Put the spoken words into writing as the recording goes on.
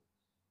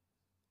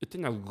Eu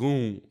tenho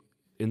algum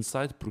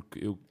insight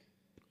porque eu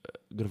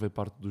gravei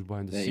parte dos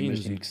behind the scenes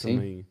Imagino e que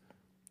sim.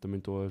 também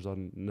estou a ajudar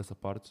nessa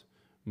parte.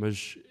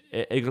 Mas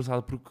é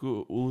engraçado porque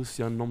o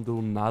Luciano não me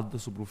deu nada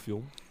sobre o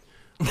filme.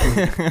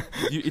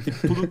 E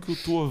tipo, tudo o que eu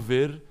estou a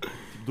ver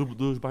tipo,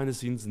 dos behind the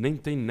scenes nem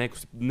tem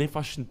nexo, tipo, nem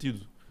faz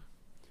sentido.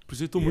 Por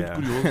isso eu estou muito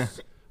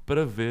curioso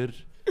para ver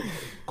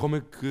como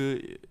é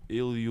que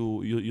ele e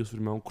o seu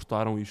irmão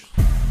cortaram isto.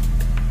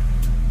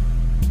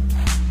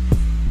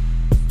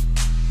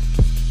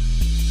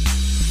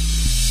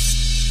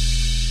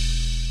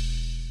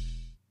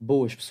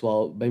 Boas,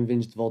 pessoal.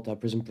 Bem-vindos de volta ao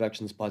Prism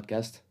Productions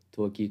Podcast.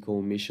 Estou aqui com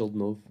o Michel de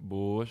novo.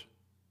 Boas.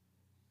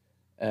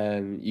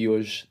 E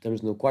hoje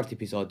estamos no quarto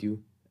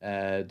episódio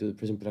do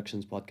Prism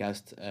Productions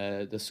Podcast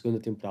da segunda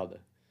temporada.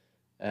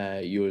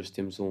 E hoje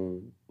temos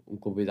um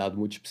convidado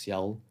muito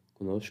especial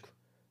connosco,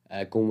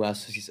 com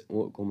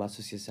uma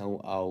associação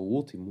ao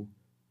último,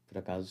 por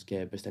acaso, que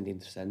é bastante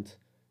interessante.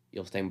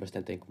 Eles têm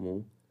bastante em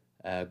comum,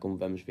 como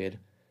vamos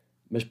ver.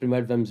 Mas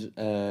primeiro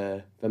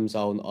vamos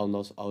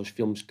aos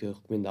filmes que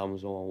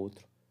recomendámos um ao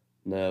outro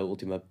no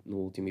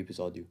último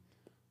episódio.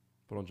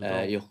 Pronto,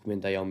 então. Eu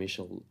recomendei ao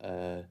Michel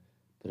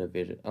para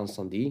ver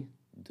Incendie,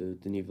 de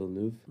Denis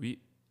Villeneuve.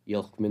 Oui. E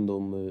ele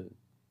recomendou-me,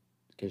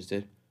 queres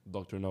dizer?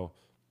 Dr. No.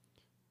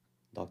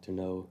 Dr.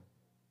 No,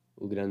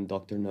 o grande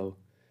Dr. No.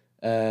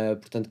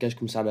 Portanto, queres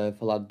começar a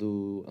falar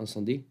do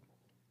Incendie?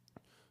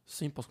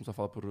 Sim, posso começar a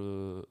falar por.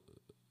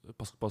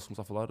 Posso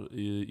começar a falar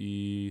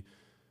e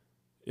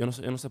eu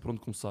não sei por onde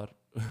começar,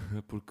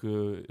 porque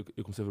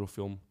eu comecei a ver o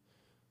filme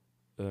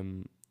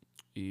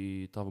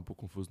e estava um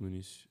pouco confuso no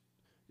início.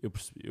 Eu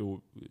percebi,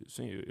 eu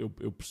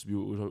percebi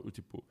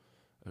tipo,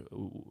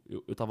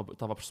 eu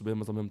estava a perceber,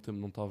 mas ao mesmo tempo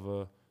não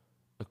estava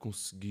a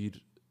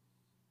conseguir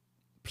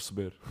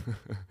perceber.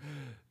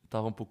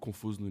 Estava um pouco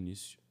confuso no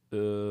início,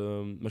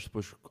 mas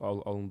depois,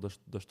 ao longo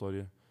da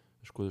história,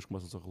 as coisas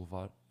começam-se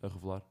a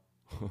revelar.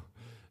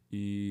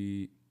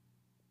 e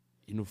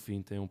no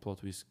fim tem um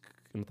plot twist que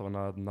eu não estava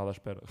nada à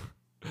espera.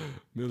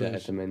 Meu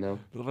Deus. Também não.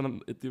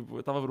 Eu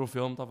estava a ver o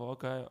filme, estava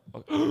ok.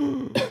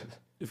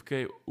 Eu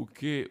fiquei, o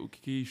que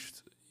é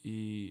isto?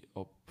 E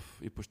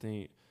depois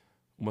tem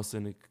uma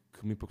cena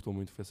que me impactou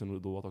muito, foi a cena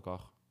do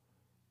autocarro.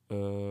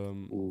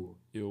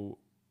 Eu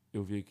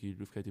vi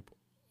aquilo e fiquei tipo,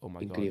 oh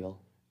my incrível. God.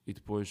 E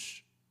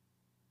depois,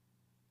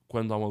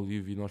 quando há um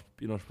alívio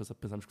e nós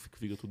pensamos que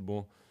fica tudo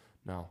bom,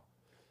 não.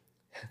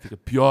 Fica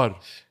pior.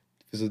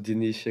 Depois o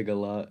Denis chega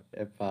lá,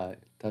 epá,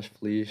 estás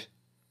feliz?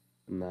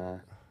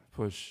 Não.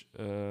 Pois,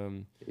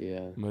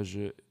 Yeah. mas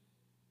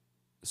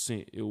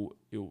sim, eu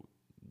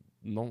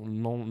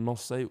não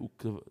sei o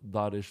que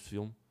dar a este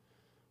filme,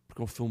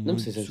 porque é um filme Não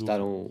muito... precisas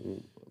dar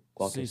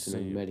qualquer sim,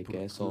 cena numérica,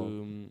 porque é só...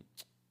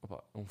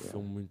 é um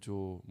filme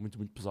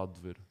muito pesado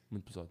de ver,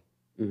 muito pesado.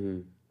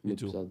 Uhum, E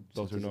muito tu, pesado,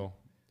 Dr. No,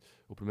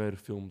 o primeiro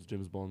filme de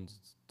James Bond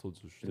de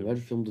todos os primeiro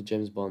tempos. filme do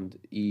James Bond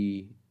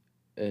e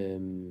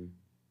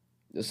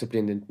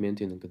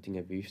surpreendentemente eu nunca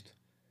tinha visto,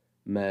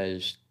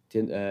 mas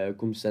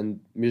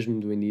começando mesmo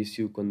do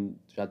início, quando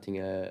já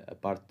tinha a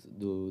parte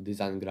do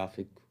design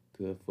gráfico,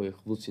 que foi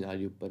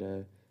revolucionário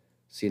para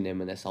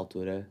cinema nessa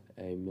altura,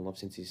 em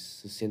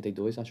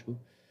 1962, acho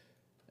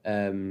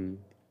eu.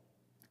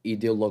 E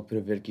deu logo para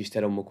ver que isto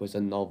era uma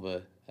coisa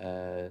nova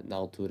na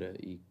altura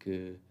e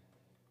que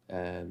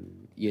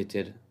ia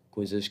ter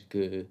coisas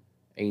que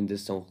ainda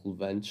são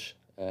relevantes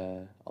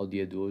ao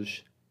dia de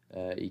hoje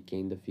e que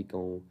ainda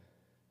ficam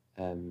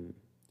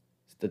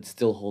that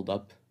still hold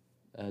up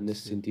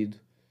nesse Sim. sentido.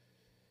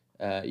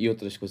 E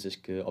outras coisas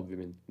que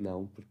obviamente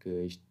não, porque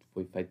isto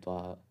foi feito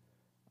há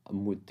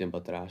muito tempo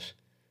atrás.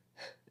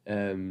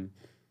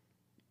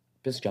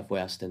 Penso que já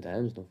foi há 70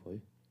 anos, não foi?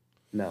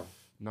 Não.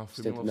 Não,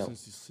 foi 70,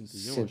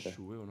 1961, não.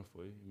 acho eu, não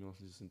foi?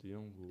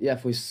 1961.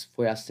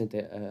 Foi há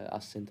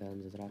 60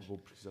 anos atrás. Vou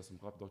pesquisar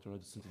sempre rápido, Dr. No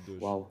de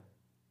 62. Uau.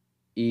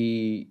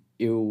 E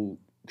eu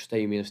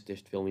gostei imenso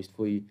deste filme. Isto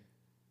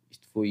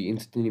foi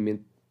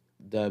entretenimento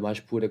da mais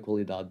pura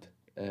qualidade.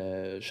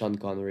 Sean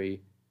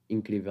Connery,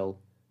 incrível.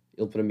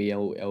 Ele para mim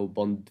é o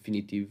Bond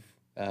definitivo,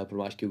 por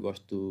mais que eu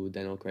goste do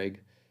Daniel Craig.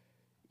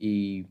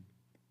 E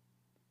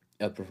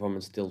a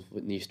performance dele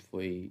nisto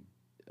foi...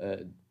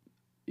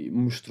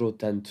 mostrou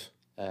tanto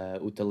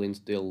o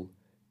talento dele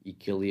e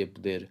que ele ia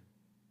poder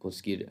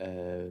conseguir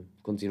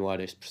continuar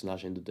este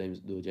personagem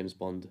do James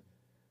Bond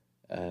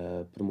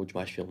por muitos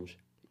mais filmes.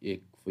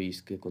 E foi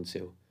isso que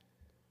aconteceu.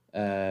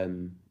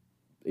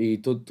 E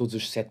todos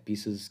os set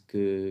pieces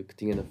que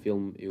tinha no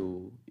filme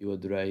eu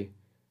adorei.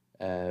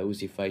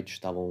 Os efeitos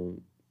estavam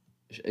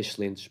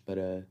excelentes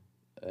para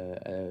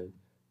a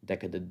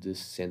década de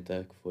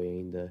 60, que foi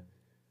ainda...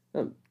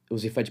 Não,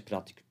 os efeitos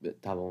práticos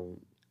estavam...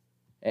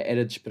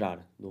 Era de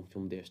esperar num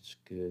filme destes,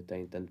 que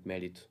tem tanto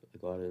mérito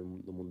agora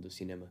no mundo do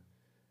cinema.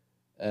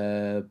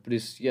 Por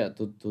isso,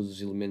 todos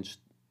os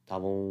elementos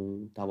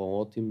estavam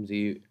ótimos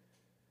e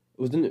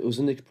os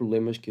únicos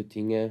problemas que eu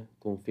tinha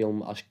com o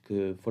filme acho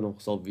que foram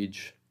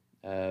resolvidos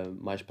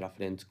mais para a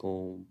frente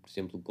com, por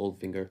exemplo,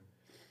 Goldfinger.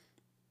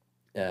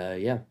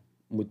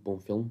 Muito bom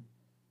filme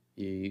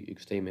e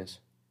gostei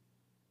imenso.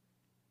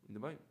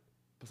 Ainda bem.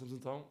 Passamos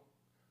então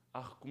à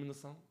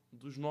recomendação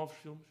dos novos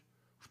filmes,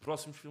 os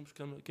próximos filmes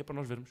que é para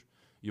nós vermos.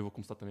 E eu vou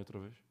começar também outra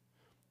vez.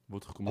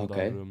 Vou-te recomendar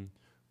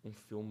um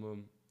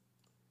filme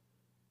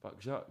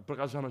que por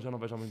acaso já não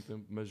vejo há muito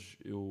tempo, mas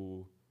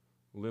eu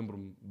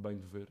lembro-me bem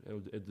de ver.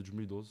 É de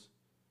 2012.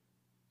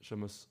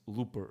 Chama-se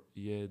Looper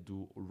e é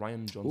do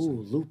Ryan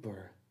Johnson.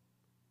 Looper.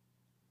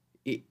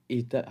 Eu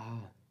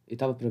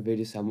estava para ver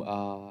isso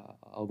há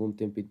algum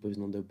tempo e depois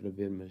não deu para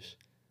ver, mas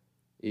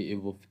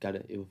eu vou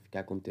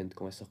ficar contente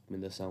com essa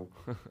recomendação.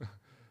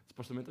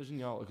 Supostamente é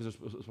genial.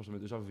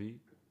 Supostamente eu já vi.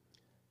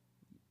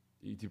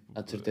 E tipo,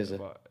 De certeza.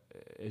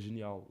 É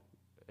genial.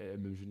 É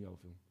mesmo genial o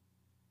filme.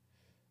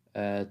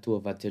 A tua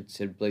vai ter de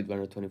ser Blade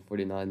Runner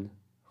 2049.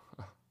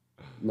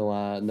 Não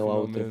há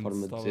outra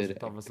forma de dizer.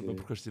 Estava sempre a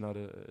procrastinar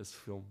esse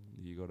filme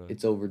e agora,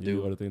 It's overdue.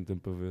 agora tenho tempo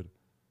para ver.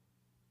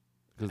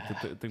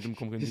 Tenho tempo,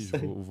 como quem diz,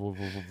 vou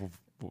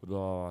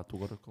estou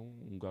agora com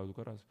um gajo do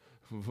caralho.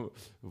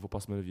 Vou para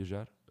a semana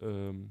viajar.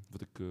 Vou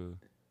ter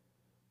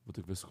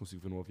que ver se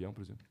consigo ver no avião,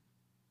 por exemplo.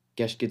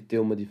 Queres que eu te dê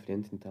uma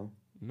diferente então?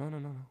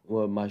 Não.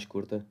 Uma mais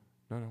curta?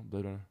 Não,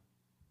 Blade Runner.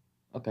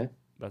 Ok,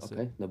 That's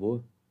it. na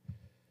boa.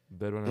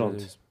 Blade Runner.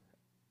 Pronto.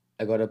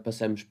 Agora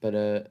passamos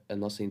para a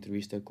nossa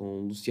entrevista com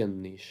Luciano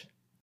Moniz.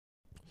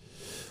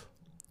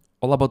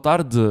 Olá, boa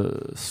tarde,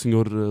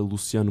 Sr.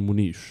 Luciano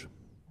Moniz.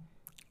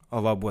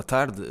 Olá, boa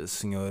tarde,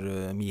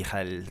 Sr.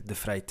 Mihail de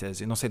Freitas.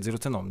 Eu não sei dizer o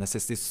teu nome, não sei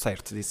se disse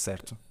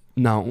certo.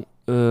 Não,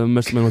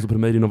 mas também não és o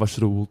primeiro e não vais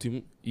ser o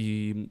último.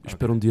 E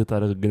espero um dia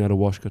estar a ganhar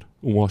o Oscar.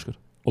 Um Oscar,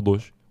 ou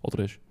 2, ou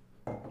 3,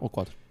 ou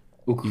 4.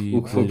 O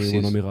que for o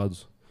preciso. nome errado.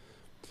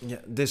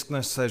 Desde que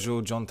não seja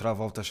o John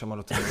Travolta a chamar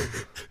o teu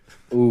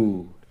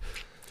nome.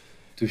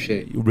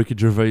 Touché. E o Ricky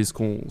Gervais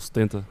com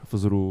 70 a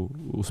fazer o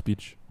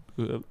speech.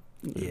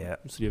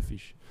 Seria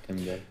fixe.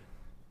 Também.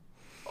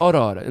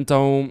 Ora,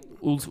 então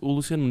o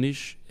Luciano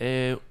Moniz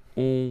é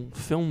um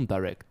film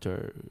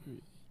director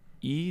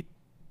e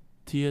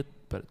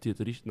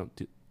teatrista. Não,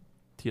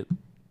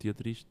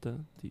 teatrista.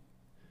 Ele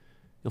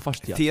faz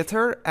teatro.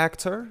 Theater,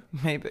 actor,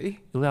 maybe.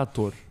 Ele é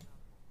ator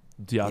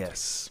de teatro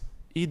Yes.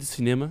 e de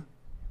cinema.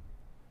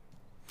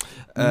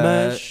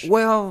 Mas.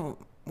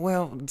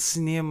 Well, de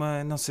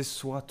cinema, não sei se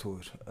sou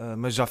ator,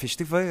 mas já fiz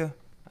TV.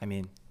 I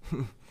mean.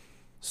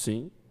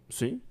 Sim.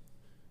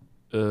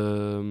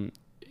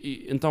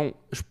 Então,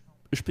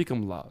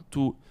 explica-me lá.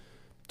 Tu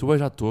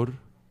és ator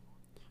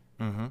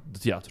de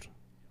teatro.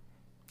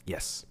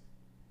 Yes.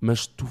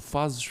 Mas tu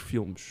fazes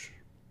filmes.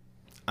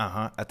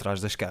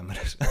 Atrás das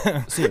câmaras.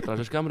 Sim, atrás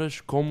das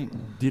câmaras como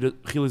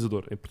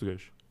realizador, em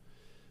português.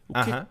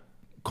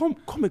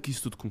 Como é que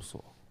isso tudo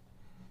começou?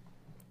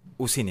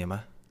 O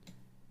cinema.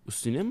 O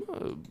cinema?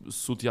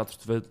 Se o teatro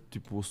tiver,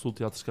 tipo, se o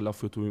teatro se calhar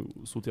foi o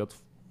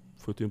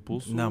teu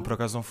impulso? Não, por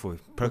acaso não foi.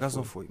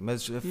 Não foi.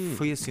 Mas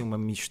foi assim uma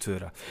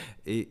mistura.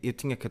 Eu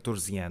tinha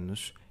 14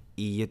 anos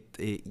e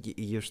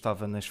eu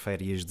estava nas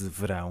férias de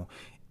verão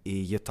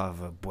e eu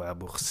estava bué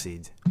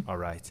aborrecido,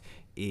 alright?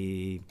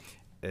 E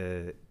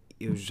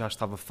eu já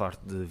estava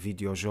farto de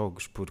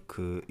videojogos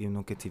porque eu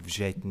nunca tive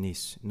jeito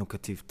nisso, nunca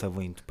tive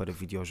talento para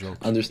videojogos.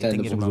 Eu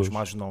tenho irmãos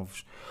mais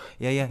novos.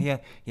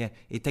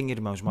 E tenho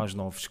irmãos mais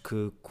novos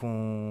que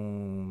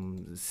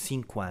com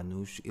 5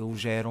 anos eles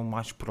já eram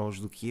mais prós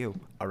do que eu,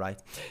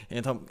 alright?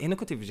 Então eu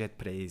nunca tive jeito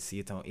para isso,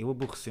 então eu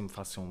aborreci-me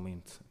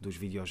facilmente dos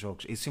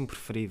videojogos. Eu sempre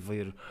preferi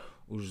ver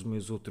os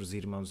meus outros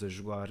irmãos a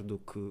jogar do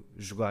que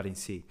jogar em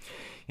si.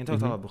 Então eu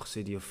estava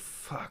aborrecido e eu,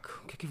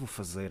 o que é que eu vou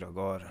fazer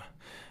agora?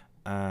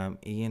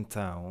 E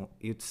então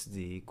eu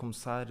decidi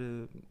começar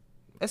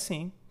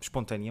assim,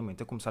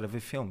 espontaneamente, a começar a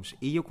ver filmes.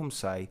 E eu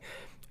comecei,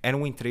 era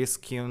um interesse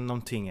que eu não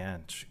tinha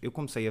antes. Eu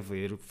comecei a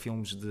ver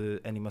filmes de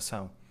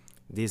animação,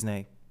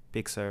 Disney,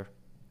 Pixar,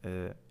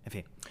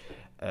 enfim,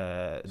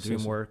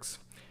 DreamWorks.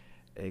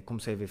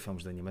 Comecei a ver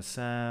filmes de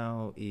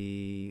animação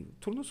e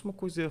tornou-se uma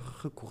coisa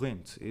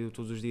recorrente. Eu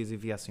todos os dias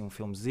via assim um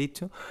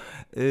filmezito.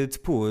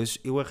 Depois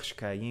eu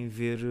arrisquei em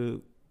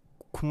ver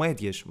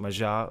comédias, mas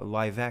já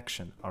live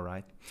action,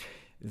 alright?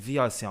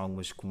 Via assim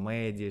algumas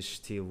comédias,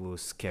 estilo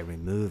Scary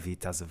Movie,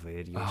 estás a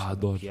ver? E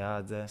adoro.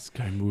 Piada.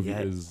 Scary Movie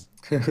is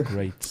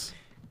great.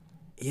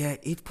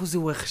 E depois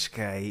eu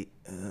arrisquei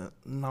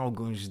em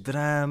alguns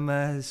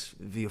dramas,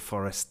 via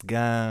Forrest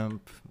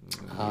Gump,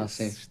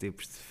 esses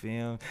tipos de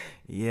filme.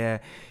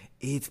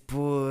 E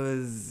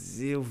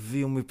depois eu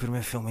vi o meu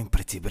primeiro filme em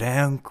preto e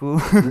branco.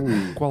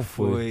 Qual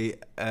foi?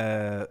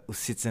 Foi o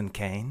Citizen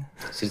Kane.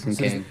 Citizen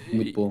Kane,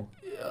 muito bom.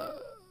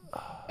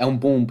 É um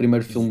bom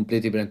primeiro filme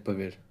preto e branco para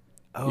ver.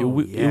 Eu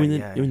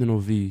ainda não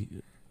vi,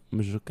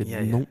 mas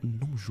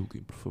não me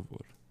julguem, por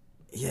favor.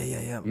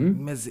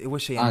 Mas eu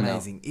achei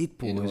amazing. Não. E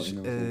depois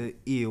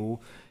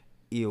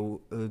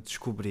eu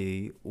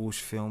descobri os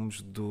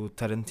filmes do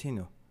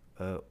Tarantino.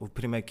 O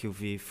primeiro que eu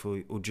vi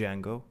foi o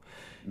Django.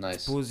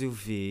 Nice. Depois eu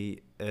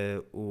vi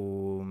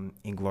o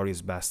Inglourious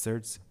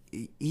Basterds.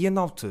 E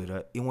na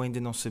altura eu ainda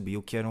não sabia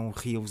o que era um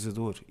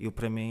realizador.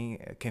 Para mim,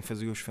 quem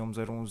fazia os filmes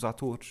eram os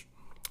atores.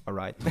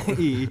 Alright.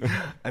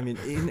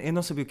 Eu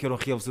não sabia o que era um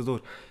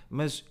realizador.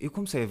 Mas eu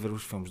comecei a ver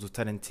os filmes do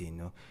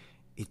Tarantino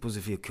e depois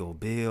eu vi aquele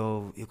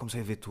Bill, eu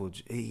comecei a ver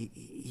todos,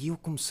 e eu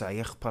comecei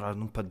a reparar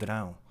num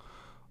padrão.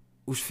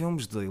 Os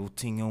filmes dele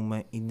tinham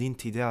uma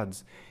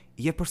identidade,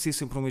 e aparecia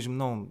sempre o mesmo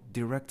nome,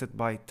 Directed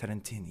by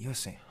Tarantino, e eu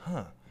assim,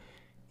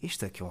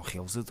 isto aqui é um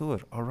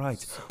realizador,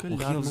 alright. Se calhar o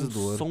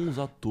realizador... não são os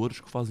atores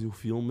que fazem o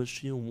filme, mas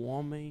sim um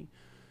homem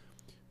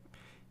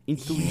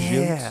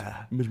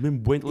inteligente, mas mesmo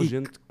bem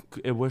inteligente, que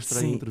é bem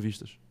estranho em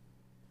entrevistas.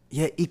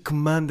 E que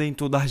manda em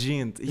toda a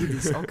gente. E eu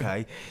disse,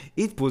 ok.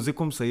 E depois eu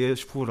comecei a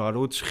explorar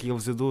outros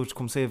realizadores.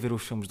 Comecei a ver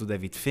os filmes do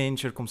David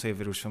Fincher, comecei a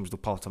ver os filmes do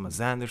Paul Thomas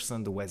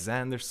Anderson, do Wes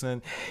Anderson.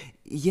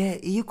 E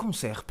eu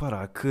comecei a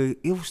reparar que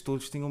eles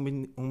todos tinham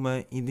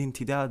uma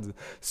identidade.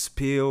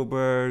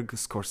 Spielberg,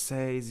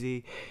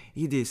 Scorsese.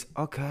 E disse,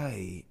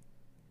 ok,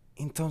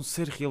 então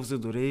ser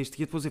realizador é isto. E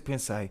depois eu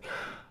pensei,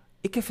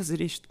 eu quero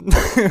fazer isto.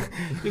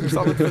 Eu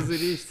gostava de fazer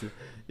isto.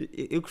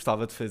 Eu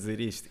gostava de fazer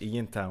isto. E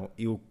então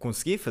eu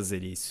consegui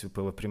fazer isso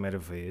pela primeira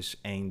vez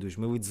em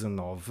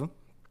 2019.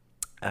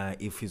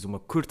 Eu fiz uma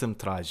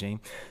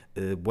curta-metragem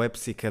web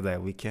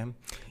psicadélica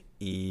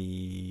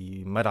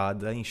e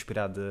marada,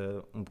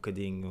 inspirada um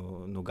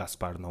bocadinho no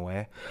Gaspar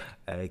Noé,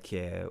 que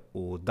é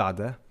o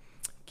Dada,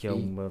 que é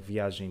uma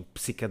viagem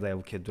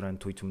psicadélica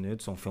durante 8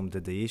 minutos. É um filme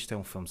dadaísta, é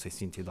um filme sem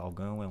sentido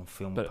algum, é um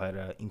filme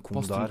para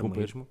incomodar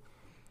mesmo.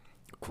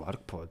 Claro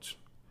que podes.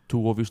 Tu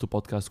ouviste o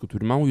podcast com o teu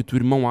irmão e o teu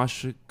irmão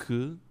acha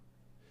que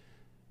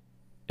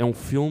é um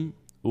filme,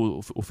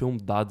 o filme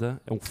Dada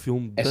é um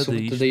filme dadaísta.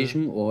 Sobre o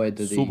dadaísmo ou é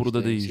dadaísta? Sobre o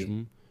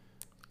dadaísmo.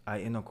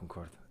 Eu não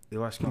concordo.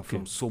 Eu acho que é um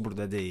filme sobre o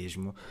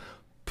dadaísmo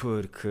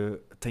porque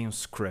tem um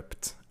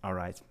script,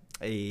 alright?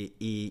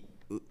 E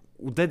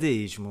o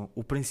dadaísmo,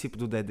 o princípio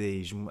do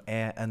dadaísmo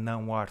é a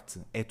não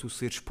arte, é tu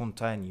ser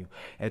espontâneo,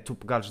 é tu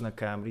pegares na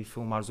câmera e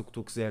filmares o que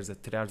tu quiseres,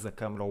 atirares a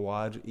câmera ao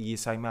ar e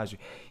isso é a imagem.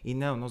 E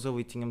não, nós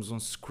ali tínhamos um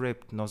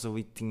script, nós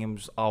ali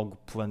tínhamos algo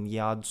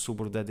planeado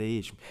sobre o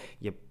dadaísmo.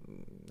 E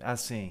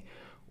assim,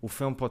 o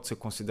filme pode ser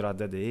considerado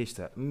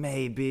dadaísta?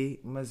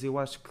 Maybe, mas eu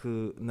acho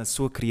que na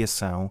sua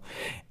criação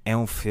é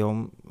um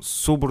filme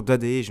sobre o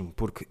dadaísmo,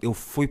 porque ele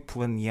foi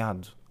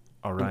planeado,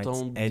 alright?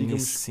 Então, é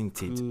nesse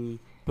sentido. Que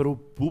para o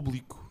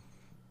público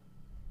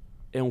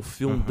é um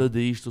filme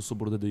dadaísta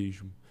sobre o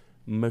dadaísmo,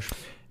 mas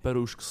para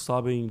os que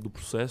sabem do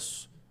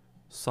processo,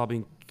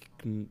 sabem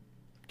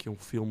que é um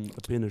filme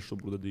apenas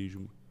sobre o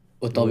dadaísmo.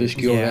 Ou talvez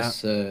que houve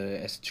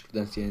essa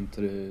discordância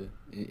entre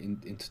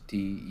ti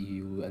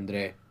e o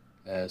André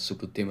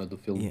sobre o tema do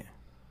filme.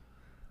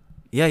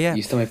 E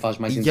isso também faz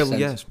mais interessante.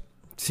 Aliás,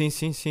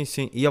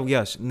 sim. E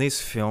aliás,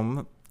 nesse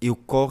filme eu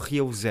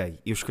co-realizei.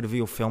 Eu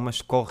escrevi o filme,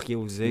 mas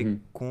co-realizei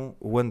com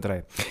o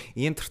André.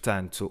 E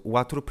entretanto, o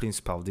ator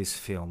principal desse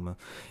filme,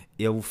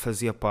 ele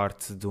fazia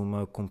parte de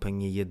uma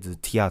companhia de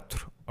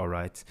teatro,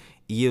 alright?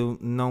 E eu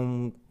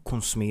não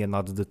consumia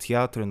nada de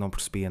teatro, eu não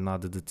percebia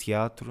nada de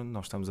teatro.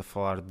 Nós estamos a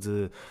falar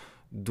de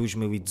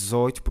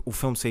 2018, o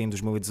filme saiu em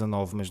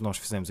 2019, mas nós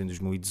fizemos em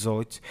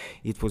 2018,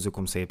 e depois eu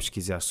comecei a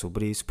pesquisar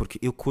sobre isso, porque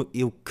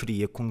eu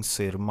queria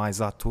conhecer mais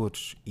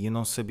atores, e eu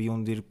não sabia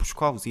onde ir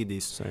buscá-los, e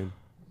disse... Sim.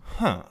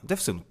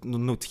 Deve ser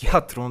no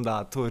teatro onde há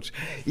atores.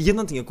 E eu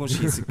não tinha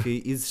consciência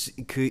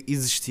que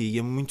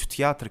existia muito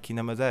teatro aqui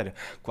na Madeira.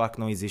 Claro que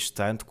não existe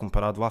tanto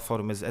comparado lá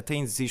fora, mas até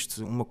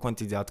existe uma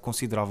quantidade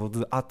considerável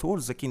de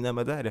atores aqui na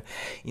Madeira.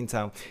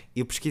 Então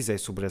eu pesquisei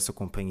sobre essa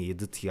companhia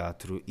de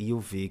teatro e eu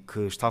vi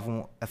que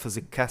estavam a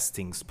fazer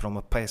castings para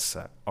uma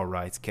peça,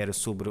 alright, que era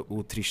sobre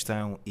o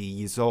Tristão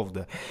e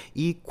Isolda,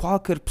 e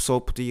qualquer pessoa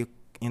podia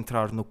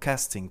entrar no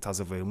casting, estás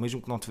a ver, mesmo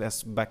que não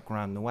tivesse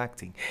background no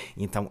acting.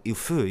 Então eu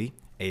fui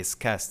a esse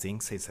casting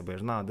sem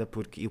saber nada,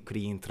 porque eu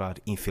queria entrar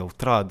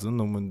infiltrado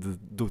no mundo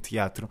do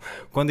teatro.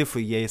 Quando eu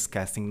fui a esse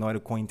casting não era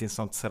com a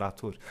intenção de ser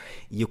ator,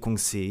 e eu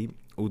conheci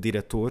o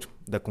diretor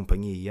da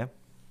companhia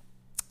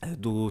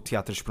do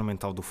Teatro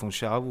Experimental do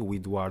Funchal, o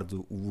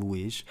Eduardo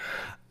Luiz,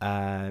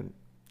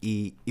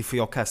 e fui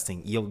ao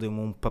casting, e ele deu-me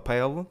um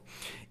papel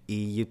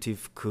e eu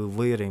tive que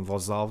ler em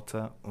voz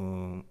alta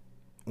um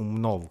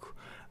monólogo,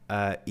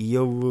 e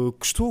ele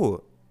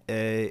gostou,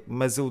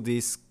 mas eu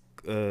disse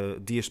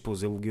dias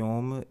depois ele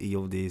ligou-me e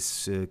ele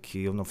disse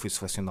que eu não fui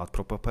selecionado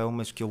para o papel,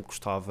 mas que ele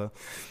gostava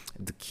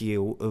de que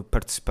eu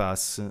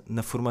participasse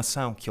na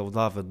formação que ele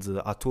dava de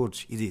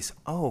atores, e disse,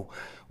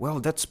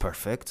 well, that's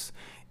perfect.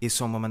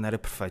 Isso é uma maneira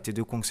perfeita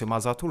de eu conhecer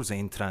mais atores, é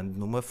entrando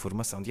numa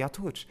formação de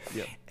atores,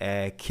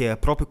 que a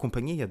própria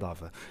companhia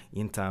dava.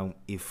 Então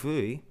eu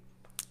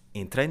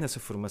entrei nessa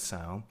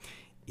formação,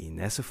 e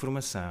nessa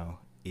formação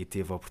eu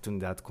tive a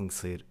oportunidade de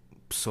conhecer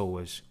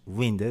pessoas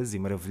lindas e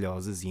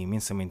maravilhosas e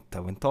imensamente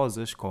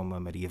talentosas, como a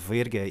Maria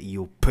Verga e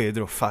o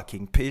Pedro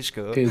fucking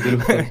Pisco. Pedro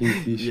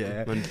fucking Pisco.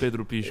 Mano,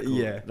 Pedro Pisco.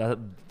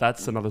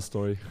 That's another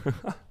story.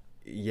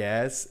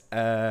 Yes,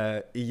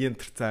 e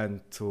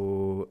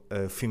entretanto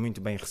fui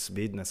muito bem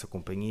recebido nessa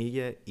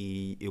companhia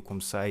e eu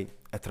comecei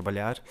a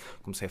trabalhar,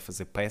 comecei a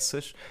fazer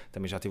peças,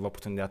 também já tive a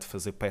oportunidade de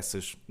fazer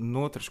peças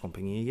noutras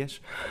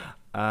companhias,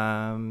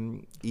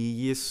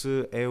 e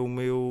esse é o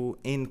meu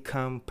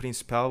income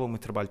principal, o meu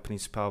trabalho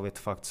principal é de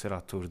facto ser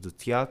ator de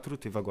teatro.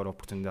 Tive agora a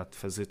oportunidade de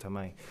fazer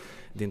também,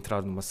 de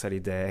entrar numa série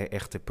da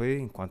RTP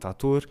enquanto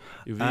ator.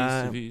 Eu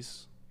vi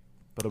isso.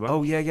 Parabéns.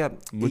 Oh, yeah.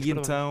 Muitos E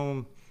parabéns.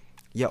 então...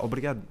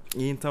 obrigado.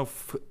 E então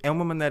é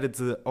uma maneira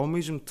de, ao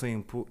mesmo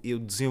tempo, eu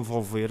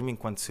desenvolver-me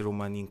enquanto ser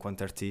humano e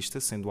enquanto artista,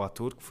 sendo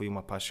ator, que foi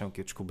uma paixão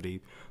que eu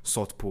descobri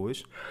só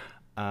depois,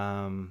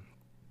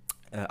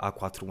 há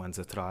 4 anos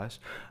atrás,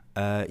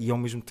 e ao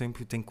mesmo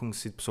tempo eu tenho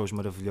conhecido pessoas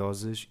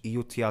maravilhosas e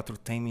o teatro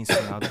tem-me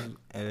ensinado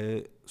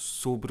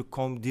sobre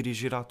como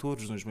dirigir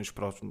atores nos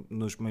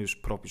meus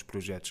próprios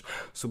projetos,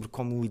 sobre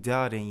como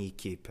lidar em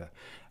equipa,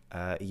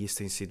 e isso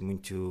tem sido uma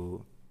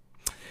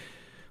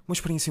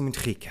experiência muito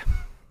rica.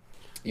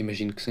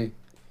 Imagino que sim.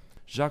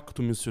 Já que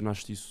tu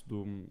mencionaste isso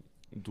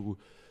do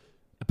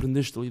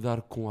aprendeste a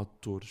lidar com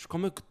atores,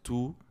 como é que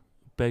tu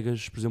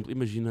pegas, por exemplo,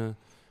 imagina,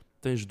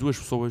 tens 2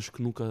 pessoas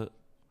que nunca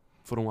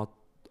foram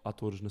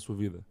atores na sua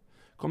vida.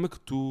 Como é que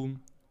tu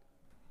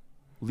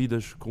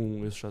lidas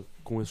com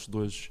esses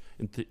 2,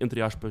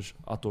 entre aspas,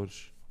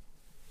 atores?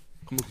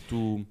 Como é que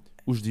tu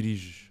os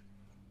diriges?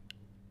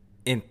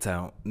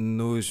 Então,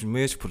 nos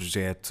meus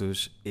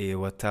projetos,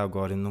 eu até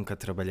agora nunca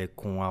trabalhei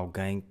com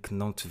alguém que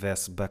não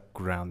tivesse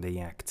background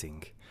em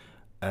acting.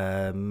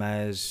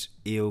 Mas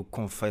eu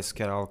confesso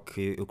que era algo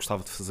que eu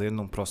gostava de fazer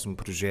num próximo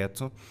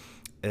projeto.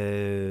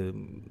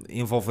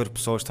 Envolver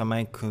pessoas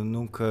também que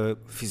nunca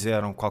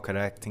fizeram qualquer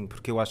acting,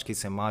 porque eu acho que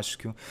isso é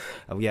mágico.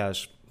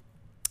 Aliás,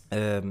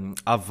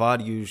 há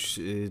vários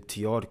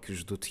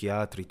teóricos do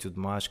teatro e tudo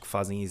mais que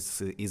fazem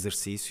esse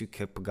exercício,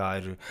 que é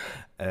pegar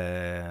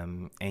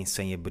em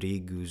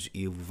sem-abrigos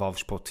e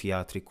levá-los para o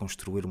teatro e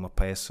construir uma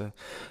peça.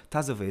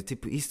 Estás a ver?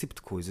 Esse tipo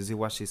de coisas,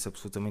 eu acho isso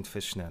absolutamente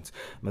fascinante.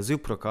 Mas eu,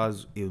 por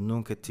acaso, eu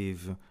nunca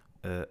tive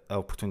a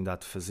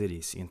oportunidade de fazer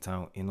isso,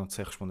 então eu não te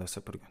sei responder essa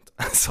pergunta.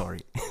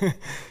 Sorry.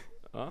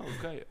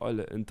 Ok.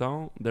 Olha,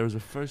 então, there's a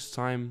first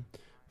time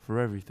for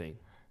everything.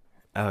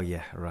 Oh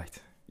yeah, right.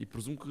 E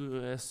presumo que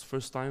esse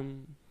first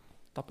time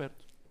está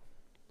perto.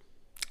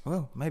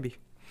 Well, maybe.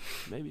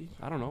 Maybe,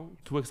 I don't know.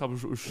 Tu é que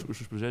sabes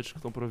os projetos que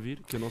estão para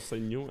vir, que eu não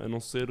sei nenhum, a não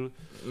ser o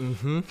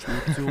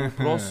teu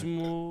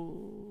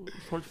próximo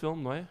short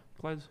film, não é,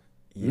 Clyde?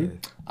 Yeah.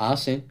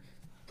 Sim.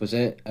 Pois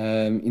é.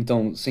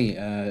 Então, sim,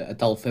 a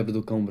tal Febre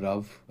do Cão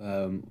Bravo,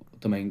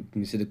 também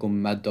conhecida como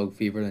Mad Dog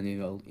Fever a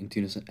nível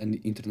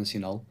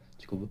internacional,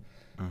 desculpa.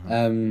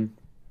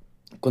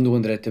 Quando o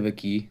André esteve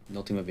aqui, na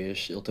última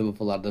vez, ele esteve a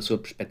falar da sua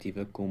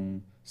perspectiva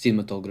como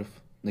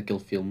cinematógrafo naquele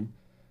filme,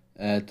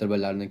 a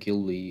trabalhar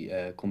naquilo e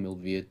como ele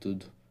via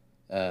tudo,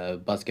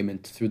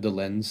 basicamente through the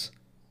lens,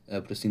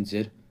 por assim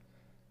dizer.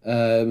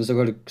 Mas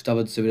agora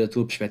gostava de saber a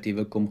tua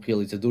perspectiva como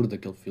realizador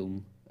daquele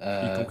filme.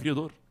 E como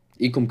criador.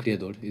 E como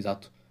criador,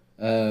 exato.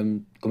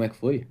 Como é que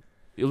foi?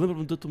 Eu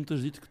lembro-me de tu me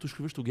teres dito que tu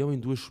escreveste o guião em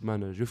 2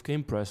 semanas. Eu fiquei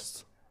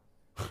impressed.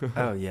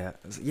 Oh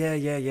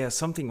yeah,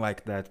 something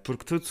like that.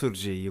 Porque tudo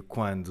surgiu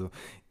quando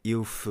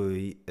eu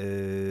fui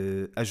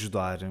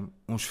ajudar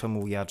uns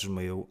familiares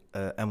meus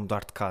a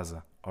mudar de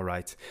casa,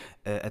 alright?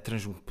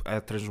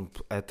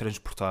 A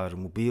transportar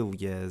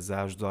mobílias,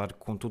 a ajudar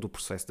com todo o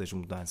processo das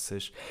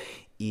mudanças.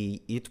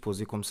 E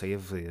depois eu comecei a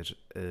ver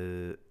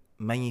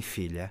mãe e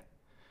filha.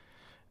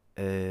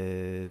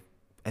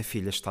 A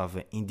filha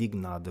estava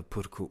indignada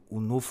porque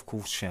o novo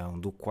colchão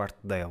do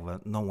quarto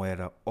dela não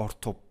era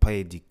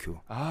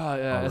ortopédico.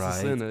 Essa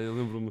cena, eu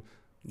lembro-me.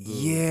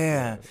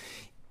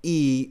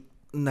 E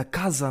na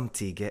casa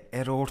antiga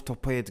era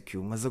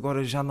ortopédico, mas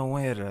agora já não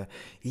era.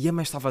 E a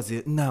mãe estava a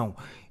dizer, não,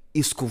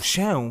 esse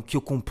colchão que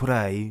eu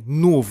comprei,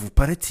 novo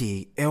para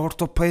ti, é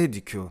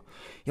ortopédico.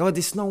 E ela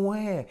disse, não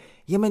é.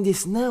 E a mãe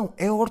disse, não,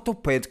 é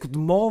ortopédico de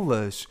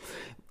molas.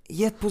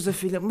 E é depois a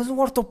filha, mas um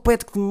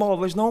ortopédico de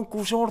molas, não um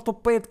colchão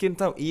ortopédico,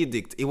 então. E eu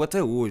digo-te, eu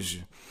até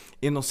hoje,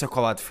 eu não sei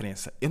qual é a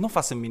diferença. Eu não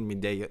faço a mínima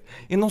ideia.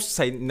 Eu não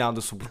sei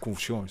nada sobre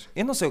colchões.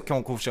 Eu não sei o que é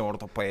um colchão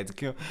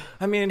ortopédico.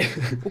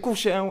 O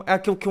colchão é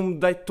aquele que eu me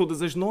deito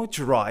todas as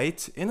noites,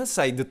 right? Eu não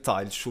sei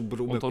detalhes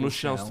sobre o meu colchão. Ou no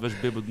chão, se colchão.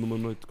 estiveres bêbado numa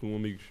noite com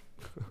amigos.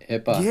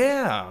 Epá.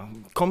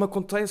 Como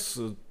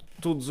acontece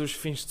todos os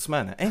fins de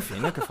semana. Enfim,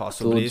 nunca falo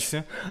sobre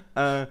isso.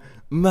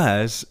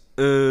 Mas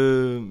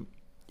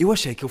eu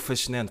achei aquilo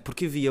fascinante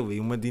porque havia ali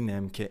uma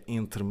dinâmica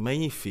entre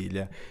mãe e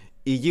filha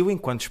e eu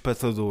enquanto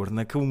espectador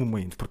naquele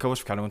momento, porque elas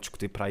ficaram a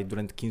discutir para aí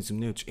durante 15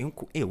 minutos,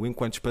 eu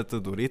enquanto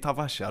espectador eu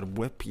estava a achar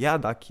boa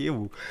piada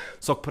aquilo,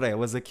 só que para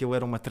elas aquilo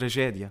era uma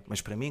tragédia,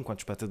 mas para mim enquanto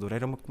espectador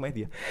era uma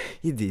comédia.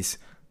 E disse,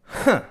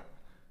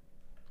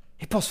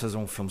 eu posso fazer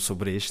um filme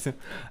sobre isto?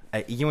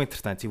 E eu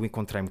entretanto eu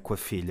encontrei-me com a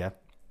filha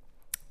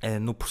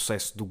no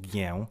processo do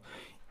guião.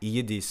 E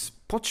eu disse,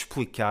 podes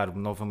explicar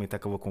novamente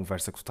aquela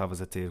conversa que tu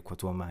estavas a ter com a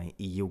tua mãe?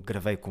 E eu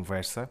gravei a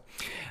conversa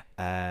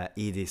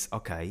e disse,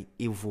 ok,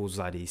 eu vou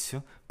usar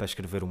isso para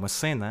escrever uma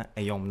cena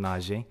em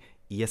homenagem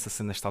e essa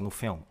cena está no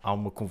filme. Há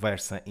uma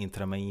conversa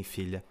entre a mãe e a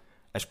filha,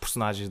 as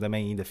personagens da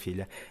mãe e da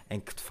filha, em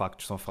que de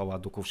facto estão a falar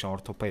do colchão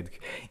ortopédico.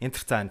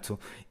 Entretanto,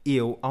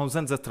 eu, há uns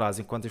anos atrás,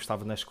 enquanto eu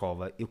estava na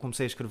escola, eu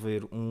comecei a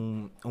escrever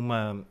um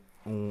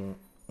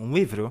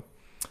livro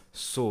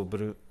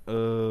sobre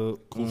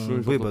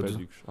um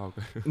bêbado.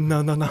 Okay.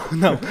 Não.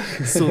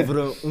 Sobre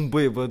um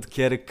bêbado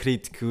que era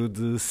crítico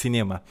de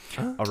cinema.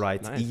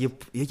 Alright.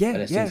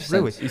 Nice.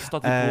 Really. Isso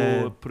está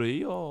tipo por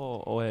aí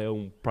ou é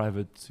um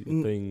private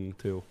e tem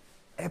teu?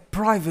 É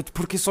private,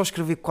 porque eu só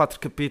escrevi 4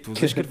 capítulos.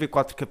 Eu escrevi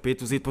 4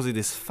 capítulos e depois eu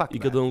disse, fuck, E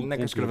cada um não é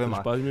que com escrever 3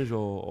 mais. páginas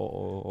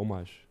ou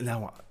mais?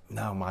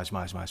 Não, mais.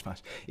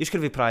 Eu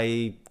escrevi para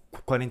aí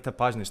 40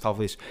 páginas,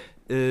 talvez.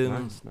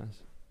 Nice.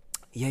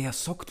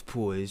 Só que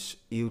depois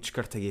eu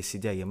descartei essa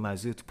ideia,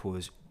 mas eu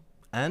depois,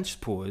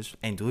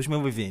 em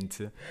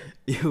 2020,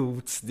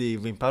 eu decidi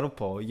limpar o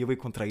pó e eu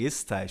encontrei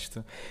esse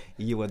texto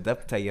e eu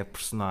adaptei a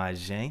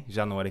personagem,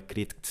 já não era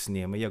crítico de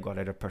cinema e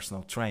agora era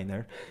personal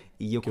trainer,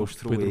 e eu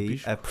construí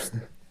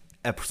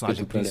a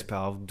personagem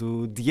principal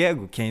do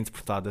Diego, que é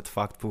interpretada de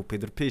facto pelo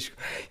Pedro Pisco.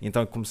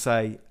 Então eu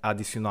comecei a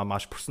adicionar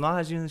mais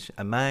personagens,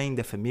 a mãe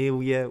da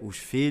família, os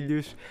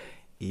filhos,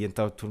 e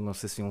então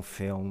tornou-se assim um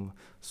filme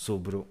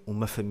sobre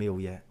uma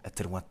família a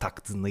ter um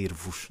ataque de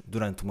nervos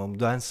durante uma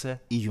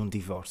mudança e um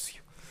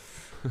divórcio.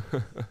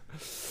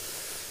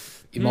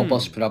 E mal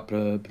posso esperar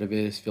para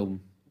ver esse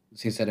filme.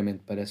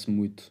 Sinceramente, parece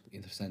muito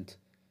interessante.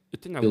 Eu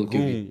tenho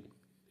algum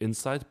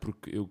insight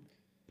porque eu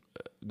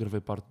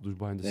gravei parte dos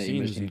behind the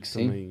scenes e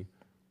que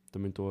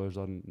também estou a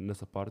ajudar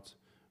nessa parte.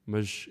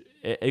 Mas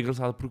é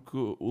engraçado porque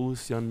o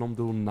Luciano não me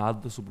deu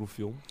nada sobre o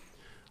filme.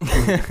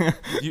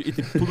 E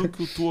tipo, tudo o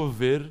que eu estou a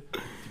ver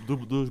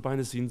dos behind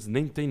the scenes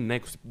nem tem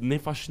nexo, nem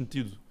faz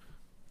sentido.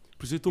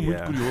 Por isso eu estou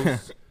muito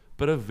curioso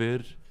para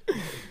ver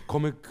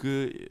como é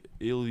que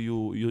ele e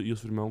o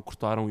seu irmão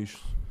cortaram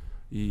isto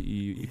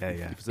e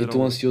fizeram.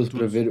 Estou ansioso tudo.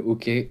 para ver o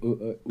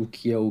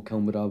que é o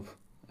Cão Bravo,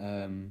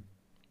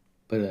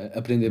 para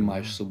aprender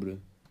mais sobre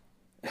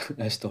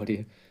a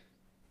história,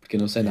 porque eu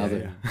não sei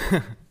nada.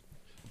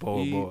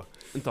 Boa.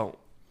 Então,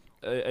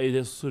 a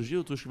ideia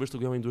surgiu, tu escreveste o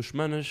guião em 2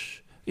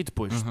 semanas e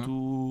depois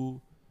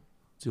tu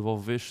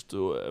desenvolveste,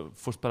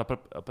 foste para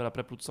a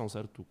pré-produção,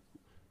 certo?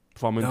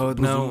 Provavelmente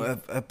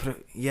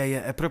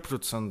a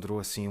pré-produção durou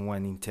assim um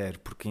ano inteiro,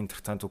 porque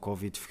entretanto o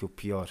Covid ficou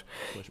pior.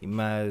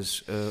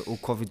 Mas o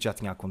Covid já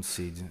tinha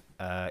acontecido.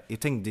 Eu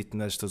tenho dito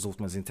nestas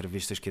últimas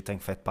entrevistas que eu tenho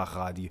feito para a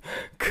rádio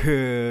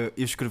que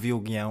eu escrevi o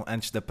guião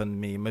antes da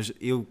pandemia, mas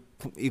eu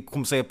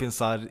comecei a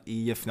pensar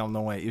e afinal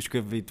não é. Eu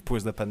escrevi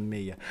depois da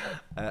pandemia.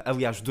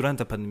 Aliás,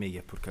 durante a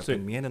pandemia, porque a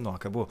pandemia ainda não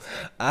acabou.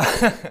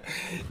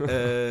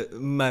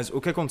 Mas o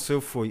que aconteceu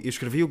foi, eu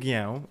escrevi o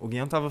guião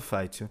estava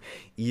feito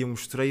e eu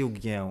mostrei o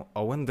guião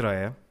ao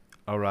André,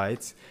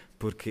 alright?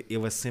 Porque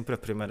ele é sempre a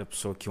primeira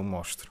pessoa que eu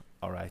mostro.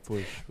 Alright.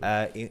 Pois.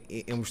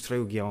 Eu mostrei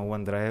o guião ao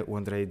André, o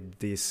André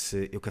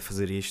disse, eu quero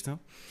fazer isto.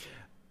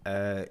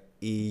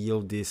 E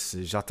ele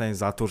disse, já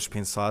tens atores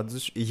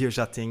pensados? E eu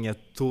já tinha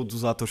todos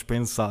os atores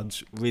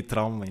pensados,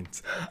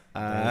 literalmente.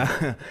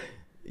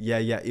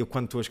 Eu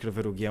quando estou a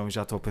escrever o guião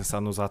já estou a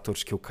pensar nos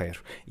atores que eu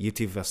quero. E eu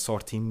tive a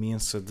sorte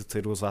imensa de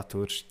ter os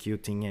atores que eu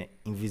tinha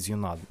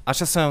envisionado. À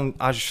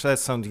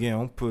exceção de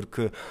guião,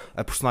 porque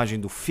a personagem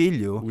do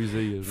filho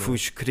foi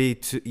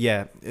escrito...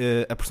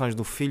 a personagem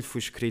do filho foi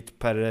escrito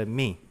para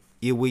mim.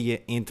 Eu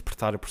ia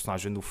interpretar a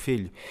personagem do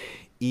filho.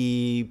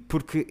 E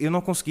porque eu não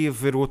conseguia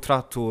ver outro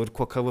ator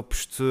com aquela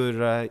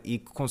postura e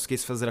que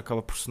conseguisse fazer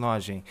aquela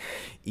personagem.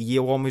 E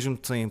eu ao mesmo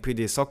tempo eu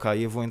disse,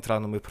 ok, eu vou entrar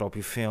no meu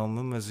próprio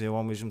filme, mas eu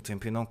ao mesmo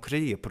tempo eu não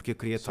queria, porque eu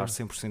queria estar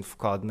 100%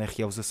 focado na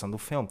realização do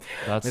filme.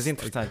 Mas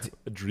entretanto...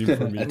 a dream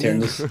for me.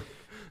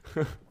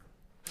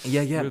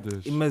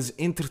 Mas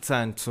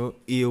entretanto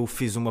eu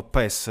fiz uma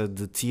peça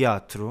de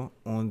teatro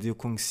onde eu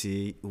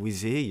conheci o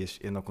Isaías.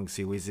 Eu não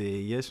conhecia o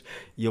Isaías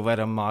e eu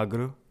era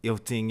magro, eu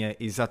tinha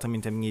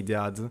exatamente a minha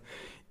idade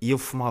e eu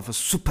fumava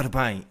super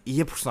bem e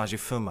a personagem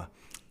fuma.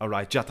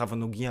 Alright, já estava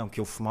no guião que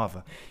eu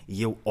fumava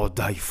e eu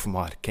odeio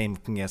fumar. Quem me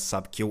conhece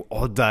sabe que eu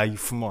odeio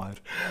fumar.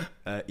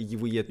 E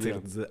eu ia ter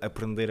de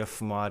aprender a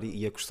fumar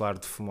e a gostar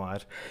de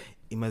fumar.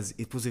 E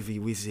depois eu vi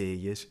o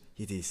Isaías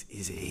e disse,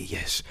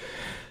 Isaías,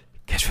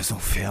 queres fazer um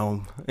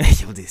filme?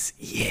 E eu disse,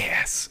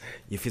 yes!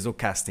 E eu fiz o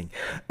casting.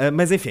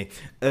 Mas enfim,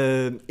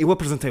 eu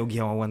apresentei o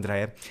guião ao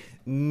André.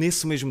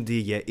 Nesse mesmo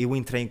dia eu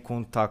entrei em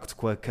contacto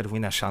com a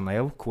Carolina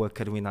Chanel, com a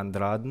Carolina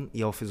Andrade,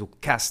 e ela fez o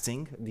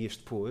casting dias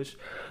depois.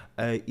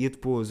 E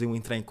depois eu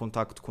entrei em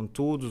contacto com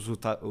todos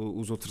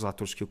os outros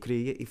atores que eu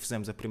queria e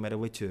fizemos a primeira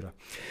leitura.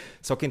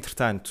 Só que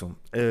entretanto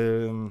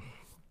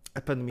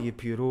a pandemia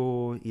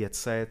piorou e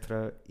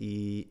etc.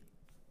 E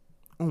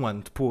um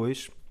ano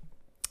depois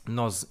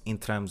nós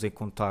entramos em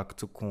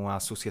contacto com a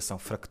Associação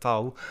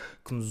Fractal,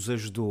 que nos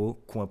ajudou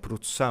com a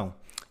produção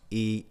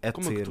e a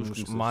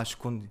termos mais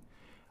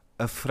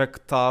a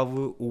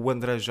Fractal, o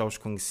André já os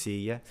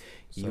conhecia.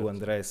 Certo. E o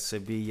André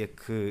sabia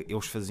que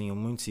eles faziam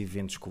muitos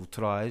eventos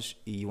culturais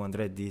e o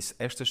André disse,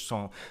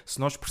 se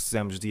nós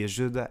precisamos de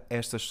ajuda,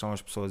 estas são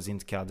as pessoas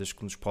indicadas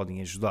que nos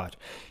podem ajudar.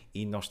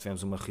 E nós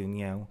tivemos uma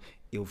reunião,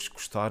 eles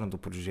gostaram do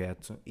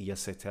projeto e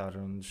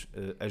aceitaram-nos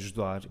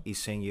ajudar, e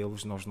sem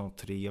eles nós não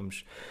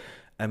teríamos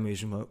a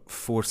mesma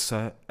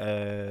força,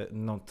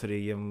 não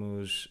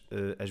teríamos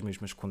as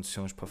mesmas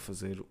condições para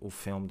fazer o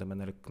filme da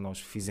maneira que nós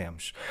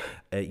fizemos.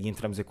 E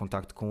entramos em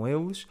contacto com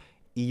eles.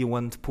 E um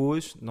ano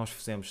depois nós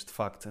fizemos de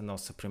facto a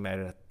nossa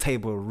primeira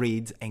table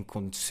read em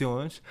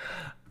condições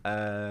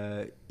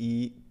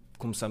e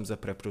começamos a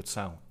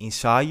pré-produção.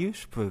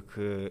 Ensaios,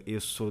 porque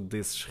eu sou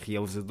desses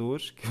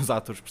realizadores que os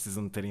atores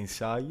precisam de ter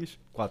ensaios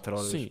 4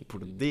 horas Sim.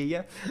 por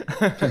dia.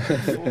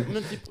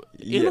 Mas, tipo,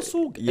 eu não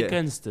sou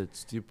against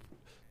it. Tipo,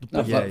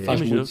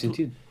 Faz muito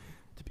sentido.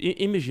 Tipo,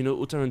 imagina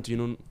o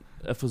Tarantino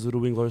a fazer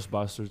o Inglourious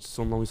Basterds se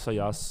ele não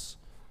ensaiasse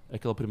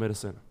aquela primeira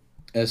cena.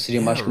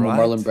 Seria mais como o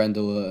Marlon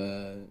Brando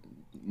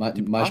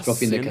tipo, mais para o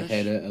fim cenas, da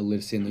carreira a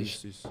ler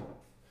cenas. Isso.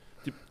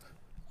 Tipo,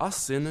 há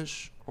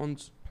cenas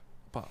onde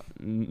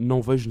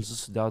não vejo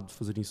necessidade de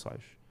fazer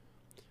ensaios,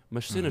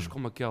 mas cenas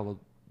como aquela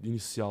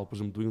inicial, por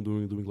exemplo,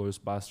 do Inglourious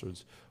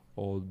Basterds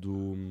ou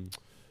do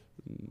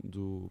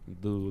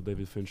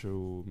David Fincher,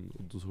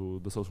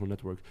 da Social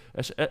Network,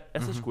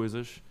 essas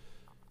coisas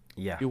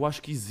eu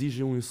acho que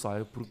exigem um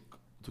ensaio, porque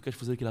tu queres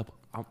fazer aquilo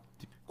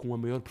tipo, com a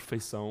maior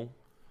perfeição.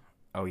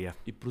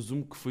 E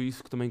presumo que foi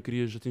isso que também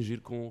querias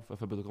atingir com a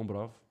Febre com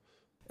Bravo.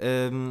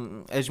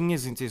 As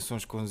minhas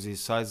intenções com os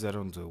ensaios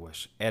eram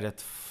duas.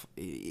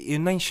 Eu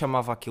nem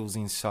chamava aqueles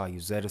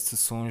ensaios, eram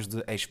sessões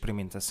de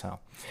experimentação.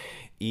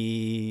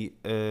 E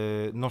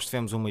nós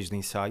tivemos um mês de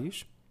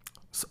ensaios,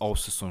 ou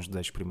sessões de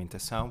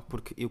experimentação,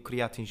 porque eu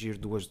queria atingir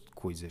duas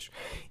coisas.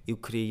 Eu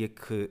queria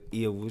que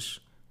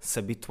eles se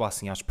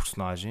habituassem às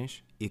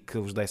personagens e que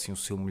eles dessem o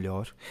seu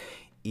melhor.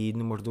 E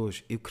número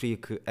 2, eu queria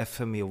que a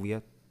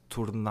família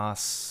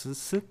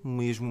tornasse-se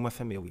mesmo uma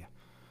família.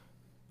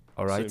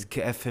 Alright?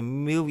 Que a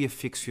família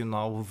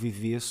ficcional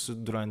vivesse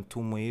durante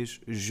um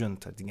mês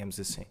junta, digamos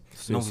assim.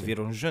 Não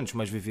viveram juntos,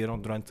 mas viveram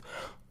durante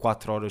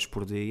 4 horas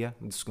por dia,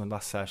 de segunda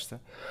a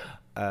sexta.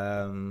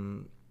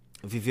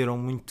 Viveram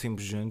muito tempo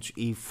juntos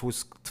e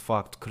fosse de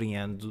facto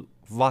criando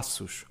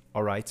laços.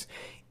 Alright?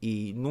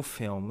 E no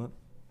filme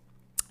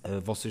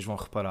vocês vão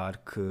reparar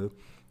que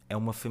é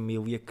uma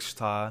família que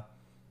está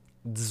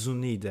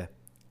desunida.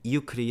 E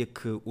eu queria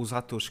que os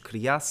atores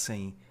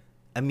criassem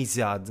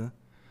amizade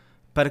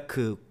para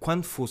que,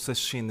 quando fossem as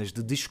cenas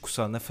de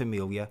discussão na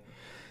família,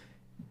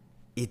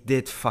 it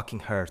did fucking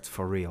hurt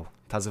for real.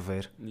 Estás a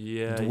ver?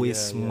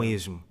 Doesse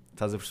mesmo.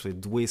 Estás a perceber?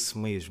 Doesse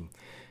mesmo.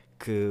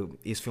 Que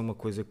isso foi uma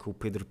coisa que o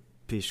Pedro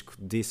Pisco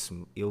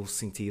disse-me. Ele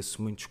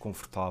sentia-se muito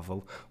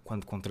desconfortável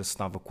quando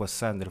contracenava com a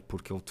Sandra,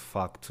 porque ele, de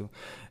facto...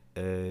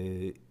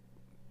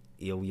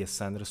 ele e a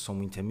Sandra são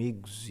muito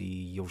amigos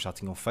e eles já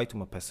tinham feito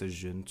uma peça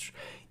juntos,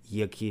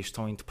 e aqui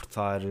estão a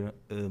interpretar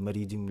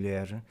marido e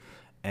mulher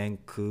em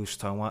que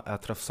estão a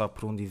atravessar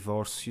por um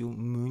divórcio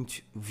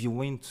muito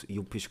violento, e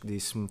o Pisco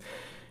disse-me,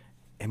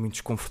 é muito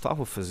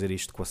desconfortável fazer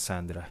isto com a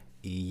Sandra,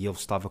 e ele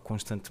estava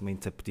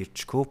constantemente a pedir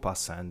desculpa à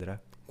Sandra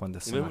quando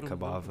a cena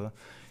acabava.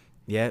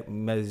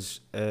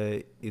 Mas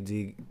eu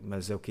digo,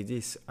 mas é o que eu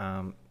disse,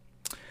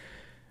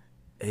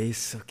 é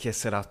isso que é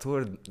ser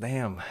ator.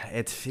 Damn,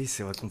 é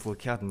difícil, é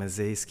complicado, mas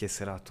é isso que é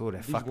ser ator.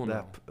 É fucked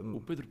up. O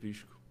Pedro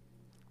Pisco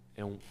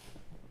é um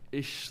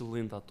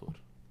excelente ator.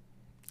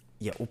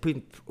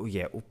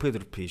 O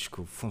Pedro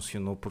Pisco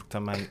funcionou porque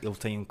também ele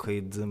tem um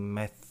quê de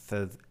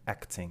method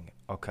acting,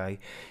 ok?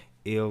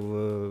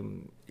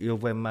 Ele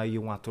é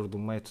meio um ator do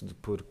método,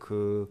 porque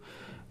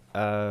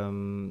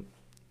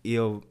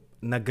ele,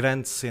 na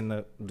grande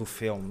cena do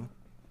filme,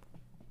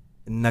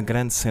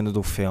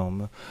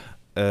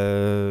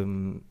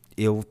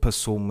 ele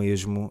passou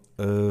mesmo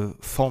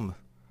fome.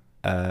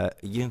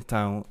 E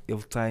então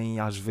ele tem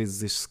às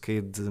vezes este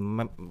quê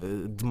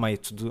de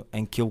método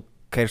em que ele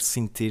quer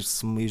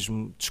sentir-se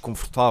mesmo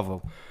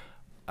desconfortável.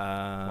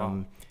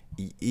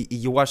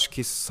 E eu acho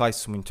que isso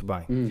sai-se muito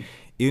bem.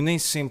 Eu nem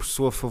sempre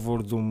sou a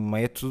favor do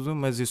método,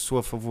 mas eu sou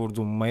a favor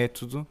do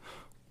método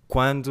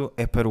quando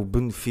é para o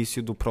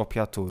benefício do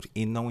próprio ator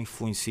e não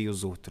influencia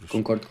os outros.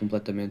 Concordo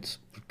completamente,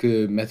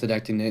 porque method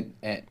acting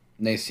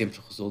nem sempre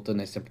resulta,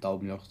 nem sempre dá o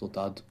melhor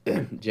resultado.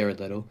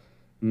 Jared Leto,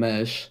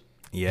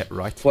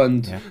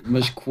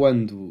 mas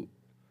quando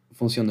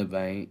funciona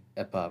bem,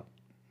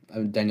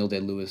 Daniel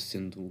Day-Lewis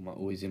sendo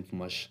o exemplo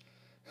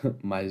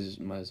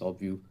mais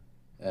óbvio,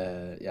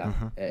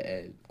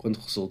 quando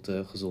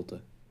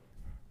resulta.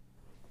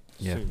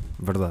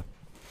 Verdade.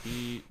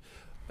 E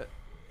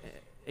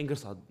é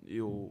engraçado,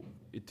 eu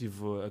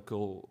tive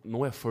aquele,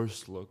 não é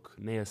first look,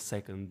 nem é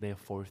second, nem é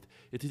fourth,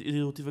 eu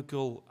tive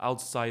aquele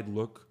outside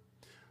look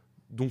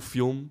de um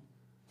filme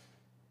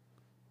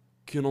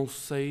que eu não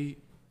sei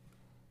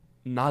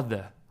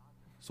nada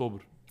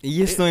sobre.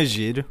 E esse não é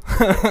giro?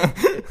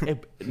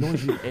 Não é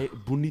giro, é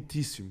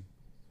bonitíssimo.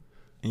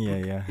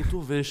 E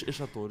tu a ver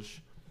estes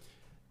atores,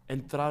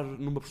 entrar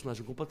numa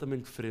personagem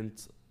completamente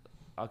diferente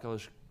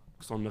àquelas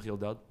que são na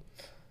realidade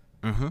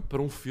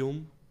para um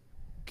filme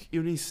que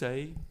eu nem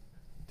sei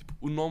tipo,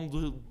 o nome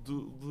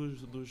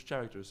dos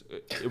characters.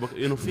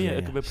 Eu no fim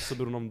acabei por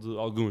saber o nome de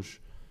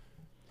alguns.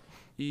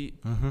 E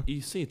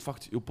sim, de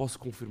facto, eu posso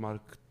confirmar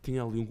que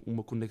tinha ali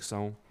uma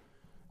conexão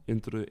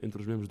entre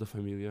os membros da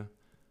família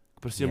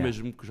que parecia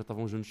mesmo que já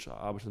estavam juntos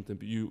há bastante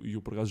tempo. E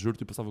eu por acaso juro,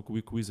 eu pensava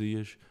que o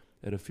Isaías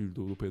era filho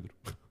do Pedro.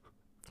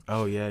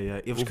 Oh,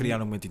 yeah. Eles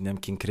criaram uma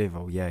dinâmica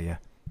incrível.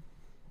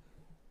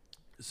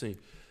 Sim.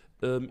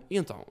 E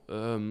então,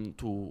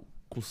 tu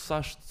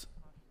começaste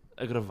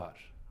a gravar.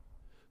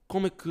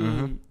 Como é que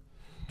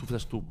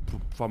tu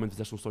provavelmente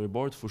fizeste um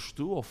storyboard? Foste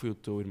tu ou foi o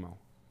teu irmão?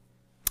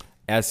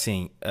 É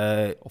assim,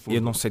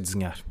 eu não sei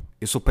desenhar.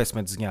 Eu sou péssimo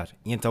a desenhar.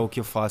 E então o que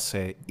eu faço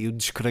é, eu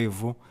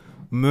descrevo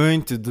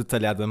muito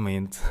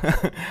detalhadamente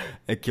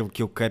aquilo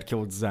que eu quero que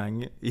ele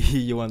desenhe.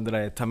 E o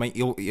André também,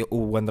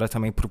 o André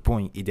também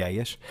propõe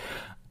ideias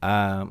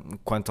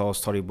quanto ao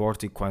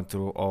storyboard e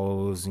quanto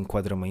aos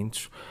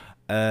enquadramentos.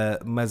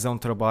 Mas é um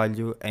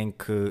trabalho em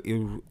que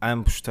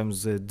ambos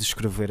estamos a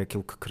descrever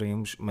aquilo que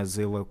queremos, mas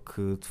ele é o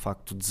que de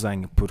facto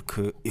desenha,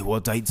 porque eu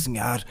odeio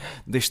desenhar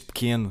desde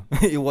pequeno.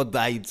 Eu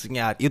odeio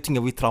desenhar. Eu tinha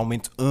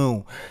literalmente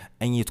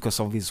em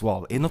educação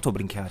visual. Eu não estou a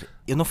brincar,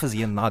 eu não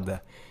fazia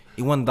nada.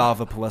 Eu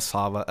andava pela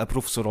sala, a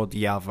professora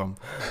odiava-me,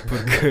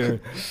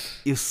 porque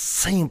eu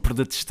sempre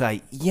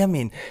detestei.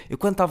 Eu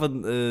quando estava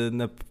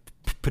na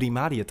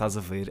primária, estás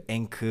a ver,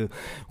 em que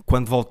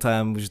quando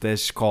voltamos da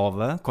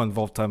escola, quando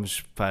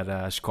voltamos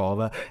para a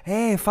escola,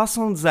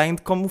 façam um desenho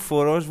de como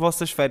foram as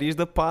vossas férias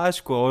da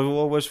Páscoa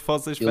ou as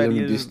vossas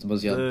férias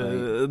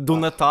do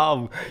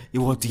Natal.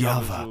 Eu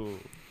odiava.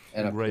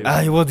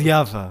 Eu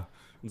odiava.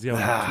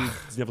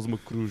 Desenhavas uma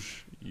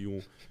cruz e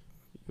um...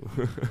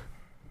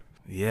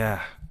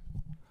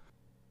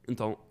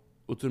 Então,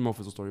 o teu irmão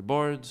fez o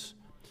storyboard,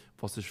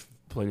 vocês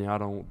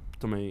planearam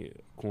também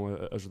com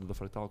a ajuda da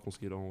Fractal,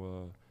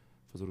 conseguiram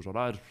fazer os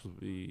horários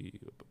e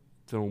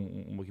tiveram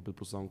uma equipa de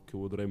produção que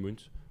eu adorei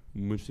muito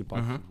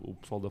simpático, o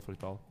pessoal da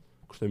Fractal,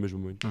 gostei mesmo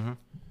muito.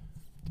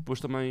 Depois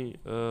também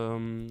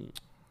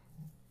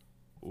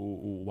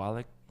o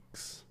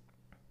Alex,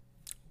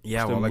 o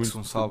Alex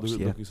Gonçalves,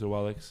 de conhecer o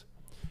Alex,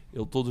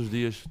 ele todos os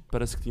dias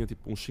parece que tinha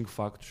tipo uns 5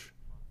 factos,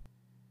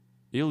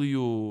 ele e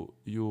o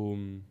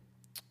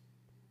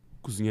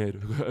cozinheiro,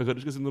 agora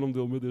esqueci do nome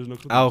dele, meu Deus, não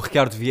acredito. O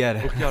Ricardo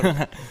Vieira.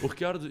 O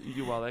Ricardo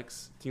e o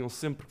Alex tinham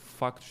sempre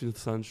factos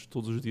interessantes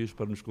todos os dias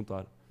para nos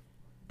contar.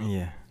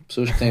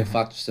 Pessoas que têm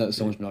factos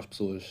são as melhores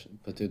pessoas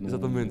para ter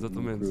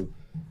Exatamente.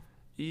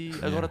 E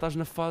agora estás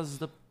na fase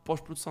da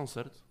pós-produção,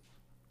 certo?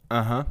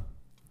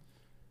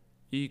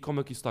 E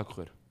como é que isso está a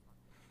correr?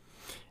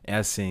 É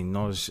assim,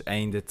 nós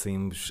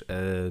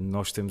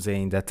temos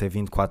ainda até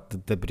 24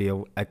 de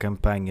Abril a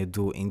campanha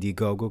do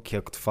Indiegogo, que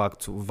é que de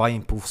facto vai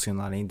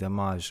impulsionar ainda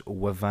mais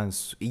o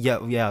avanço e,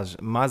 aliás,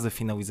 mais a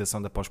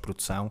finalização da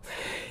pós-produção.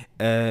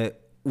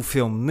 O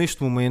filme,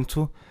 neste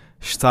momento,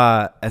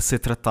 está a ser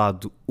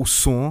tratado o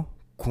som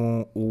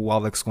com o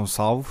Alex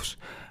Gonçalves,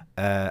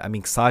 a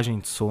mixagem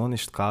de som,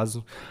 neste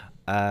caso,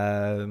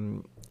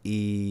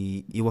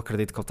 e eu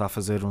acredito que ele está a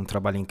fazer um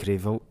trabalho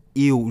incrível.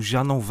 Eu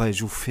já não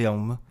vejo o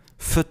filme,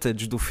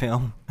 footage do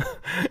filme,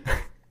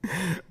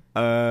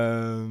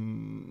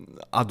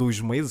 há 2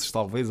 meses,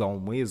 talvez, há 1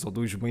 mês ou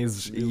 2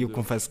 meses, e eu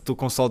confesso que estou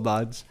com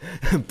saudades,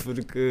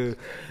 porque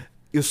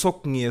eu só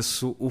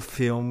conheço o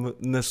filme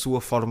na sua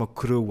forma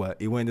crua.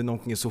 Eu ainda não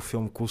conheço o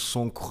filme com o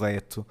som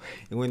correto,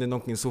 eu ainda não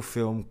conheço o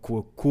filme com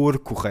a cor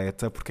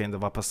correta, porque ainda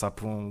vai passar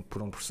por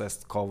um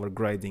processo de color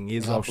grading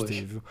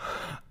exaustivo.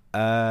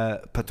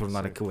 Para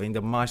tornar aquilo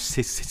ainda mais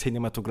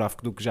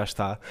cinematográfico do que já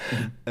está.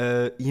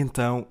 E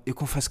então eu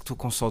confesso que estou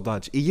com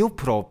saudades, e eu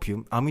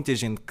próprio, há muita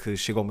gente que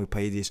chega ao meu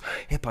pai e diz: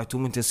 estou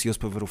muito ansioso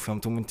para ver o filme,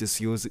 estou muito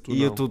ansioso,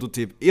 eu estou do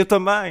tipo, eu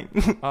também.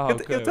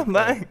 Eu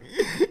também.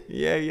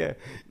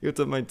 Eu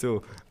também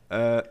estou,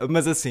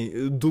 mas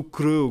assim, do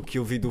cru que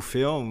eu vi do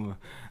filme,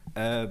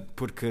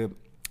 porque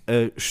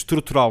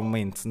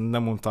estruturalmente na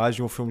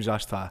montagem o filme já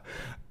está,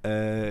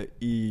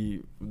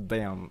 e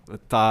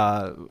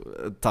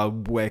está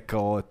bué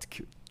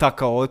caótico. Está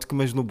caótico,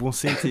 mas no bom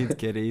sentido,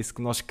 que era isso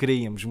que nós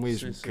queríamos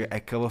mesmo. Sim. Que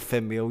aquela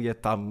família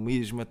está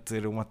mesmo a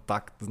ter um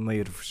ataque de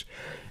nervos.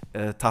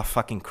 Está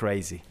fucking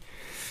crazy.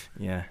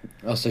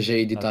 Ou seja, a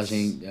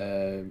editagem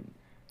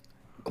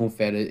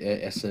confere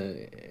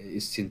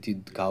esse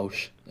sentido de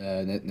caos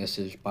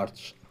nessas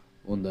partes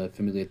onde a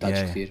família está a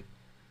discutir.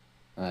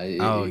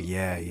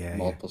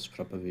 Mal posso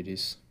esperar para ver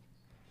isso.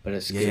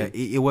 Parece que...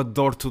 Eu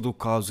adoro todo o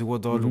caos, eu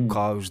adoro o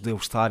caos de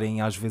eles estarem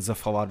às vezes a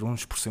falar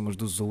uns por cima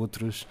dos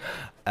outros,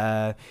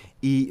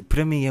 e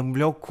para mim a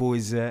melhor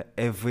coisa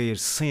é ver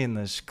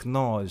cenas que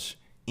nós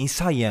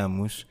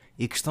ensaiamos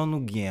e que estão no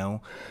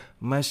guião,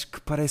 mas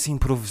que parecem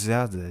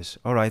improvisadas.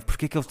 Alright,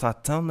 porque aquilo está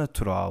tão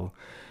natural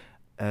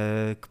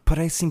que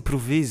parece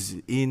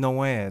improviso, e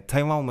não é.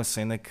 Tem lá uma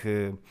cena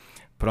que,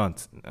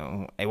 pronto,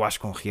 eu acho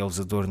que um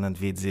realizador não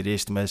devia dizer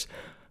isto, mas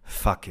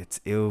fuck it,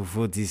 eu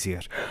vou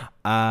dizer.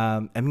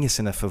 A minha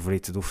cena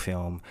favorita do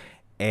filme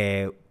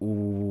é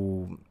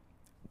o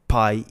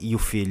pai e o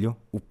filho,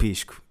 o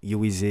Pisco e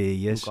o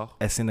Isaías,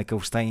 a cena que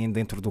eles têm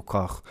dentro do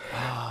carro.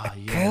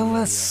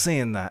 Aquela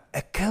cena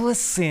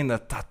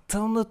está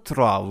tão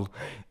natural.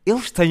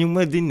 Eles têm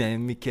uma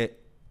dinâmica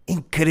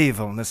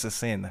incrível nessa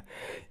cena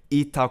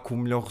e está com o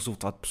melhor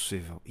resultado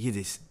possível. E eu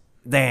disse,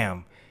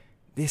 damn,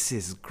 this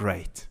is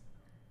great.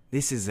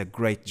 This is a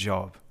great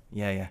job.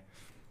 Yeah.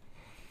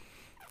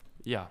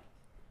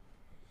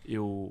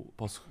 Eu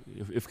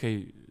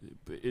fiquei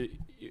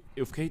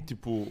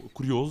tipo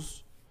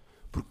curioso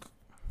porque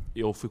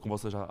eu fui com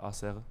vocês à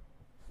serra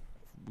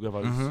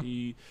gravar isso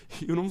e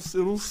eu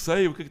não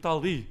sei o que é que está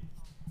ali.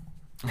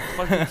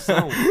 Faz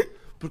impressão.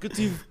 Porque eu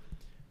estive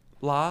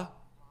lá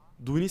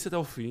do início até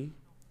ao fim,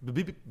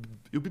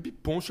 eu bebi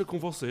poncha com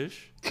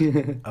vocês.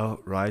 Oh,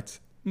 right.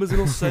 Mas eu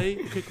não sei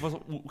o que é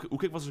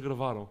que vocês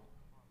gravaram.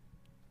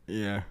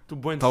 Yeah.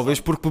 Talvez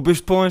porque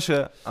bebeste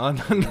poncha.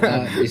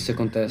 Não. Isso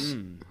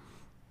acontece.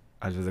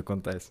 Às vezes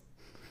acontece.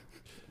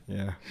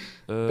 Yeah.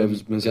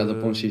 Bebes demasiada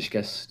poncha e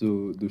esqueces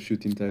do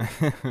shoot inteiro.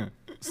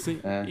 Sim,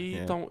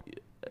 então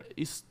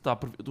isso está.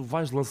 Tu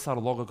vais lançar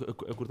logo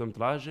a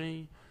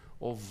curta-metragem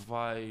ou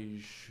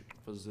vais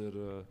fazer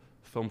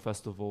film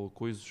festival,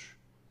 coisas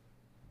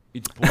e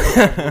depois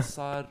vais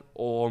lançar?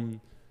 Ou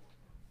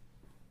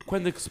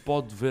quando é que se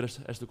pode ver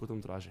esta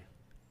curta-metragem?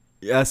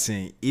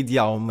 Assim,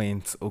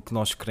 idealmente o que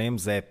nós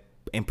queremos é,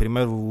 em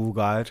primeiro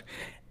lugar,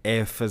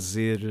 é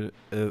fazer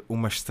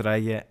uma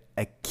estreia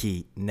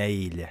aqui na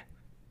ilha.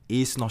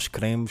 Isso nós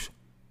queremos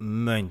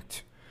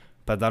muito,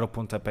 para dar o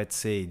pontapé de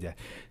saída.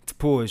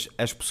 Depois,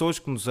 as pessoas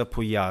que nos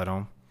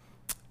apoiaram,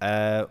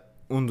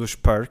 um dos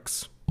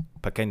perks,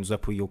 para quem nos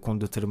apoiou com um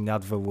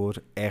determinado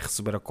valor, é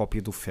receber a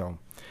cópia do filme.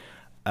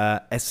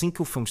 Assim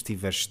que o filme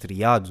estiver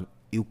estreado,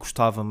 eu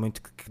gostava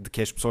muito de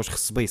que as pessoas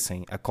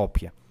recebessem a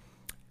cópia.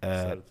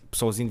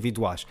 Pessoas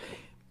individuais.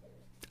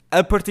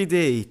 A partir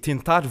daí,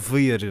 tentar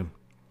ver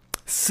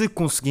se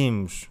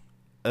conseguimos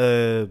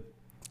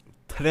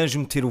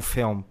transmitir o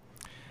filme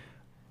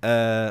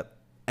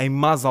em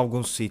mais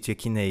algum sítio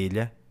aqui na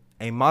ilha,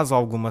 em mais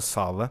alguma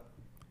sala,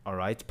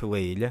 alright, pela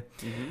ilha,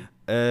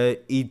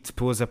 e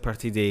depois a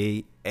partir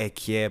daí é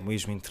que é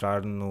mesmo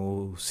entrar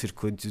no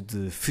circuito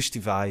de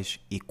festivais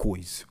e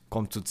coisa,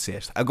 como tu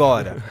disseste.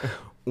 Agora,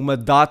 uma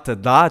data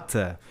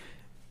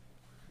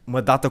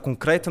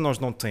concreta nós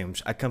não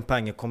temos. A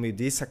campanha, como eu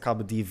disse,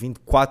 acaba dia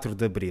 24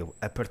 de Abril.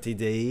 A partir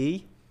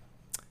daí,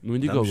 no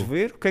Indiegogo. Vamos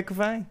ver o que é que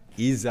vem.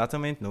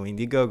 Exatamente, no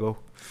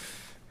Indiegogo.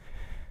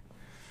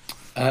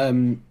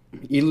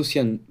 E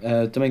Luciano,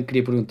 também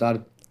queria perguntar,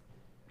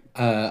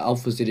 ao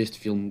fazer este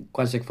filme,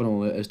 quais é que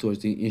foram as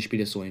tuas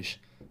inspirações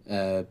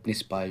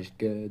principais,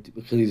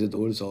 tipo,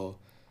 realizadores ou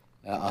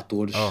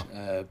atores,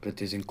 para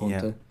teres em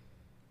conta?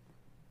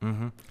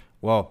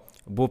 Uau,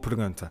 boa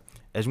pergunta.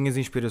 As minhas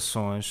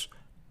inspirações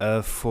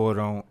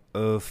foram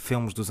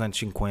filmes dos anos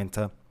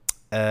 50,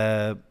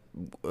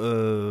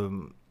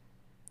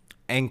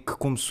 em que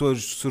começou a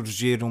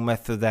surgir um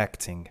method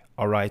acting,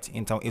 alright?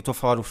 Então, eu estou a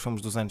falar dos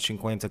filmes dos anos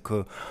 50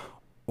 que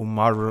o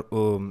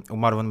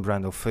Marlon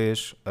Brando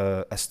fez,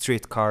 A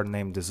Streetcar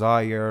Named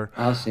Desire.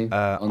 Sim,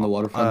 On the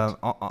Waterfront.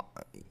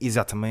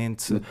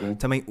 Exatamente.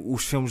 Também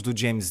os filmes do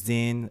James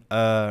Dean,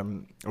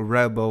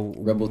 Rebel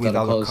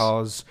Without a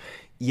Cause.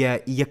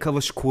 E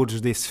aquelas cores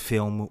desse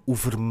filme, o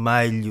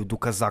vermelho do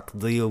casaco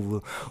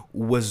dele,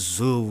 o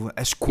azul,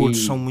 as cores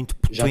são muito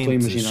potentes. Já estou a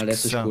imaginar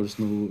essas cores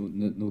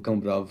no Cão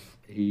Bravo.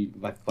 E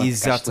vai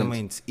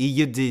exatamente.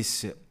 E eu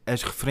disse,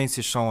 as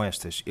referências são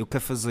estas. Eu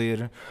quero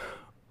fazer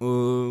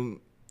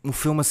um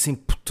filme assim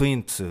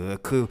potente,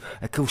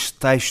 aqueles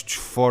textos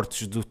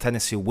fortes do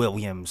Tennessee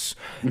Williams,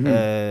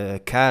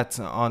 Cat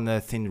on a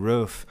Thin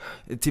Roof,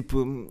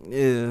 tipo,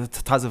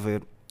 estás a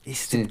ver?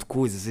 Esse tipo de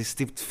coisas, esse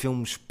tipo de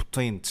filmes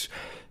potentes.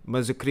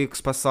 Mas eu queria que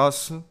se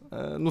passasse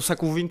no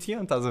século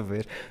XXI, estás a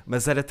ver?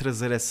 Mas era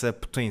trazer essa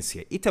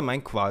potência. E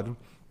também, claro,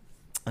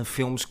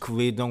 filmes que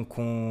lidam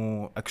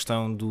com a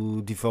questão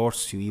do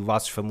divórcio e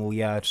laços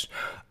familiares.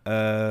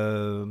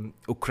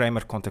 O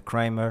Kramer contra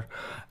Kramer.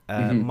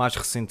 Mais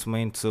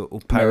recentemente, o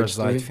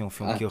Parasite, foi um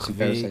filme que eu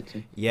revi.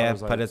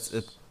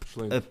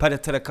 Para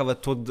ter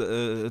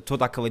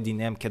toda aquela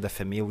dinâmica da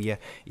família.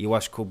 E eu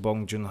acho que o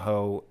Bong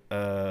Joon-ho,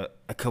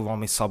 aquele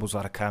homem sabe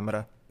usar a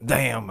câmera.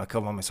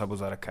 Aquele homem sabe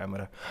usar a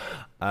câmera.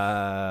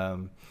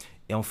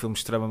 É um filme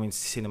extremamente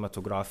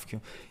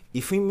cinematográfico.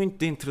 E fui muito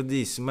dentro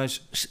disso,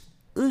 mas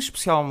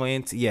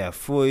especialmente,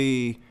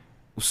 foi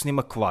o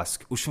cinema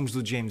clássico, os filmes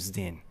do James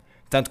Dean.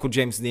 Tanto que o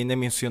James Dean é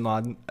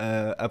mencionado,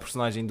 a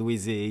personagem do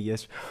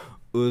Isaías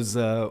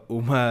usa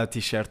uma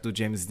t-shirt do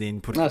James Dean,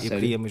 porque eu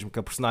queria mesmo que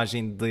a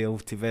personagem dele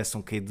tivesse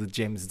um quê de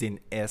James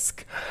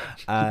Dean-esque.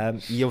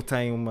 E eu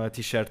tenho uma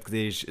t-shirt que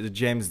diz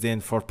James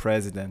Dean for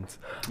President.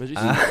 Mas isso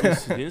é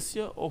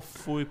coincidência ou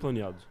foi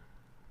planeado?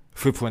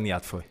 Foi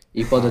planeado, foi.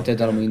 E pode até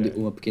dar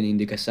uma pequena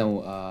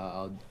indicação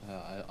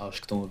aos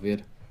que estão a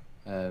ver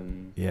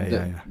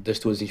das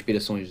tuas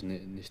inspirações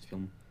neste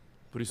filme.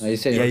 Por isso,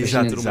 isso é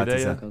exato.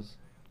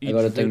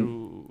 Agora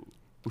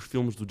os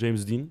filmes do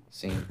James Dean.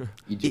 Sim,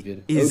 e de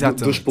ver.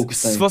 Exatamente. Dos poucos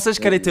Se vocês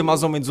querem ter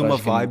mais ou menos eu uma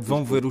acho que é vibe, muito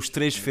vão dos ver poucos. os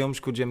 3 filmes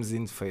que o James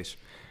Dean fez.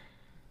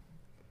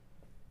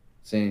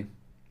 Sim.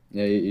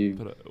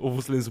 Espera, houve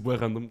um silêncio bem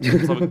random. Eu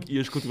pensava que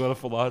ias continuar a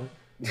falar,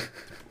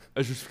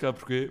 a justificar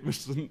porquê,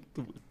 mas tu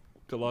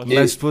calaste.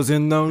 Mas depois eu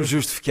não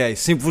justifiquei.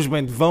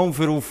 Simplesmente vão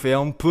ver o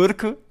filme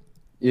porque...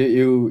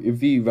 Eu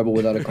vi Rebel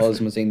Without a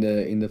Cause, mas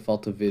ainda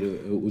falta ver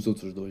os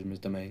outros dois, mas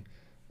também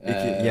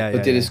para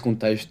ter esse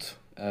contexto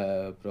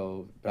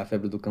para a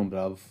Febre do Cão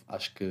Bravo,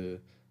 acho que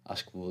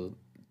vou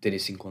ter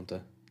isso em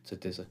conta, de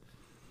certeza.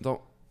 Então,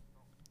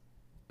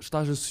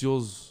 estás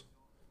ansioso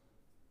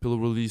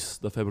pelo release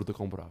da Febre do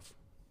Cão Bravo?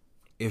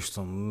 Eu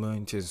estou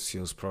muito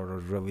ansioso para o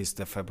release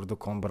da Febre do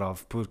Cão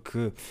Bravo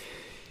porque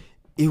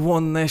eu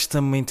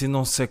honestamente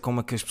não sei como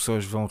é que as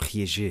pessoas vão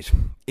reagir.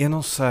 Eu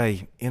não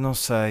sei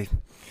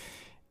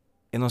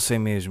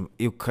mesmo.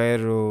 Eu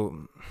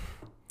quero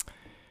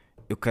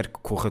que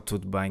corra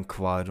tudo bem,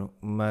 claro,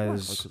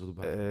 mas Vai correr tudo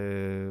bem.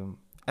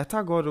 até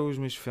agora os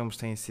meus filmes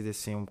têm sido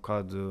assim um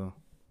bocado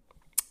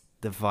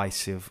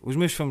divisive. Os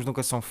meus filmes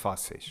nunca são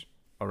fáceis,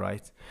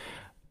 alright?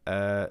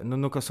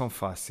 Nunca são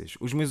fáceis.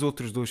 Os meus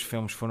outros 2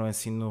 filmes foram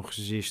assim num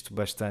registro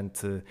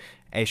bastante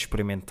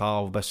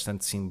experimental,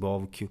 bastante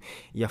simbólico,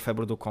 e a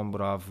Febre do Cão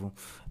Bravo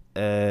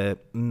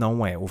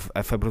não é.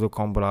 A Febre do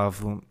Cão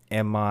Bravo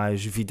é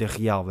mais vida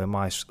real, é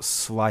mais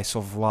slice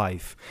of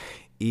life,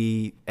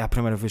 e é a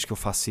primeira vez que eu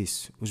faço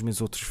isso. Os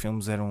meus outros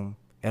filmes eram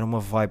uma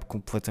vibe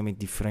completamente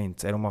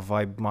diferente, era uma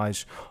vibe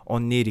mais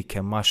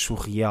onírica, mais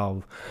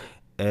surreal,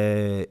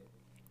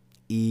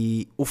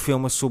 e o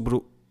filme é sobre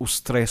o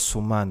stress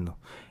humano,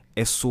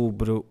 é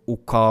sobre o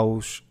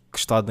caos que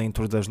está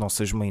dentro das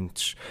nossas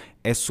mentes,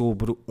 é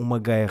sobre uma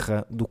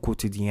guerra do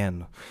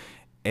cotidiano,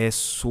 é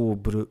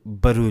sobre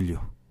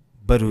barulho,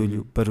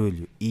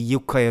 e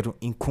eu quero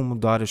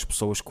incomodar as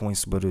pessoas com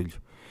esse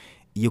barulho,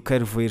 e eu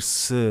quero ver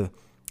se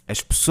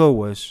as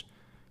pessoas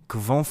que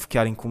vão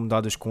ficar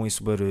incomodadas com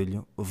esse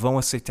barulho vão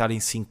aceitar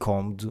esse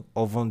incómodo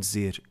ou vão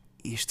dizer,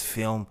 este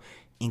filme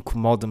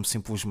incomoda-me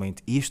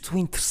simplesmente, e eu estou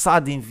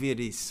interessado em ver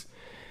isso.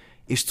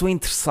 Eu estou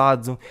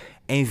interessado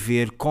em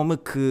ver como é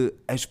que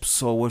as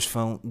pessoas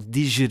vão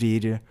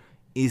digerir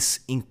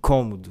esse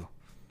incómodo.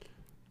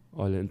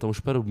 Olha, então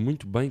espero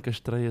muito bem que a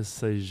estreia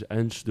seja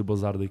antes de eu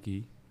bazar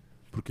daqui,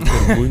 porque eu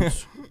quero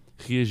muito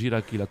reagir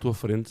àquilo à tua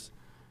frente,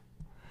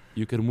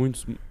 e eu quero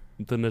muito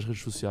meter nas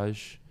redes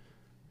sociais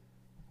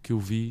que eu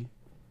vi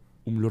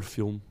o melhor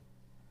filme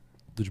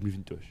de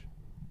 2022.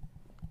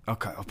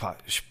 Ok, opa,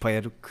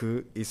 espero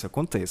que isso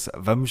aconteça.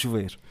 Vamos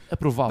ver. É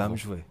provável.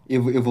 Vamos ver.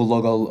 Eu vou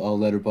logo ao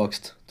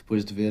Letterboxd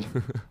depois de ver.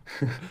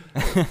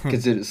 Quer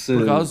dizer, se...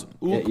 Por acaso,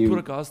 o que por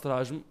acaso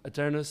traz-me, a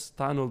Eternus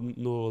está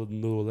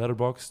no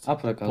Letterboxd.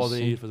 por acaso,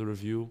 podem sim. ir fazer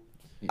review.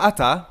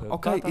 Tá?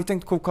 Ok, Tá. eu tenho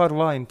que colocar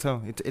lá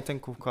então. Eu tenho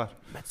que colocar.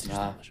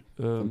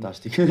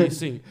 Fantástico. E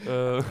sim.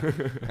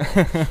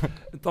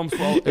 Então,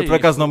 pessoal, Eu por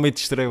acaso não meto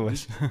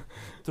estrelas.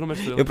 Tu não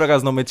metes Eu por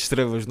acaso não meto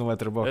estrelas no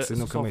Letterboxd. Eu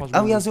nunca só meto. faz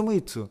Aliás, eu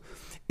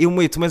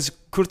meto, mas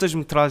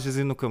curtas-metragens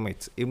eu nunca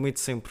meto. Eu meto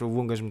sempre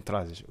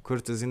longas-metragens.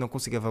 Curtas e não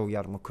consigo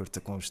avaliar uma curta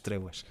com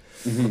estrelas.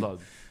 Verdade.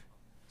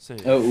 Sim.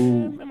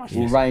 O mais o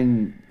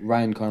difícil.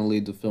 Ryan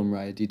Connolly do Film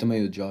Riot e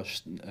também o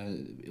Josh,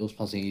 eles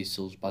fazem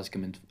isso, eles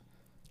basicamente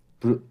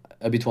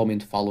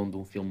habitualmente falam de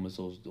um filme, mas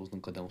eles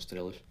nunca dão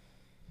estrelas.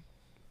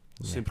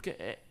 Sim, porque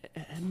é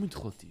muito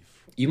relativo.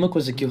 E uma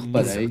coisa que eu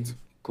reparei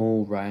com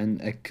o Ryan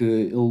é que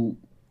ele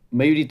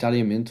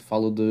maioritariamente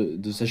fala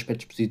dos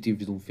aspectos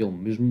positivos de um filme,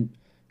 mesmo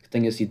que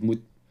tenha sido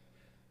muito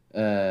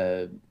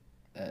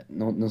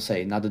não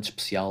sei, nada de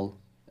especial.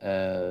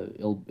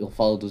 Ele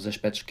fala dos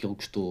aspectos que ele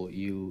gostou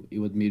e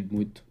eu admiro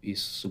muito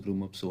isso sobre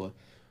uma pessoa,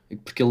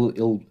 porque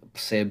ele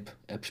percebe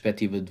a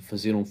perspectiva de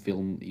fazer um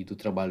filme e do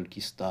trabalho que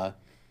isso dá,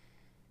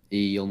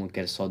 e ele não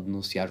quer só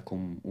denunciar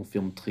como um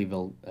filme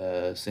terrível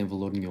sem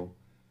valor nenhum.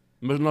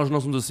 Mas nós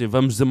não somos assim,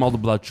 vamos dizer mal do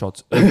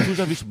Bloodshot. Tu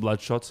já viste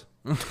Bloodshot?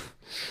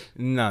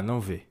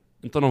 Não vi.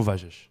 Então não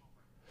vejas.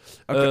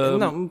 Okay.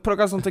 Não, por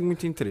acaso não tenho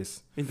muito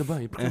interesse. Ainda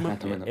bem, porque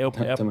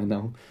Também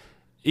não.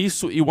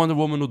 Isso e Wonder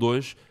Woman no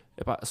 2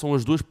 são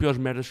as 2 piores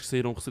merdas que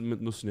saíram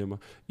recentemente no cinema.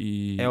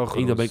 E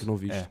ainda bem que não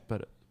viste.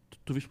 Espera,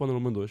 tu viste Wonder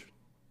Woman 2?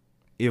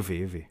 Eu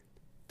vi.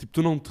 Tipo,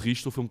 tu não te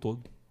riste o filme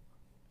todo?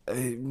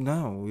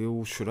 Não,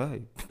 eu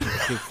chorei.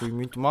 Porque fui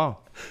muito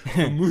mal.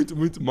 Foi muito,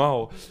 muito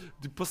mal.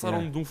 Tipo,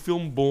 passaram de um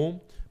filme bom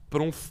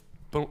para um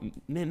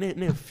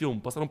nem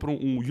filme, passaram para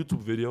um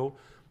YouTube video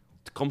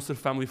de como ser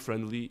family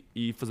friendly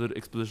e fazer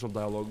exposition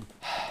dialogue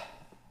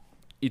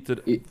e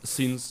ter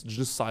scenes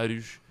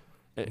desnecessários.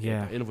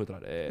 Eu não vou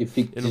entrar. Eu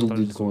fico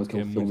desiludido com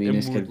aquele filme e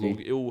nem sequer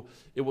vi. Eu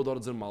adoro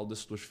dizer mal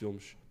desses 2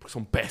 filmes porque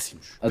são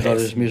péssimos.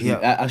 Adoras mesmo.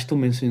 Acho que tu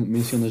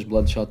mencionas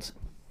Bloodshot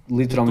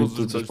literalmente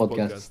todos os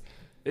podcasts.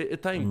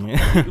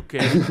 Eu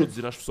quero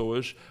introduzir às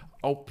pessoas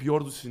ao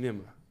pior do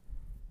cinema.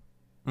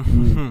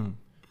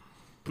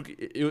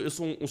 Porque eu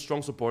sou um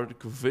strong supporter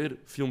que ver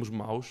filmes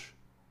maus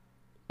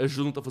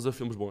ajuda-te a fazer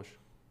filmes bons.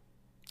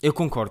 Eu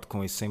concordo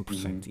com isso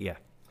 100%.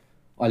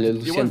 Olha, Eu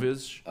Luciano... às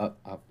vezes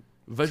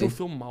vejo sim. um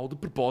filme mau de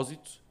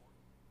propósito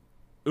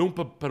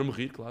para me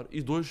rir, claro,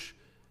 e 2,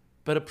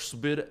 para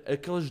perceber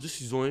aquelas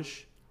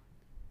decisões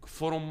que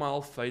foram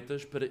mal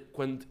feitas para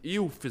quando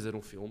eu fizer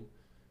um filme,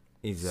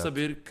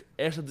 saber que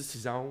esta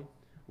decisão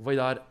vai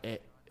dar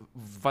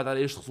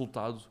este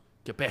resultado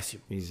que é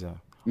péssimo.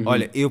 Exato.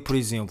 Olha, eu, por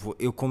exemplo,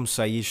 eu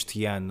comecei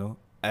este ano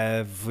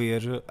a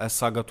ver a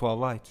saga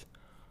Twilight.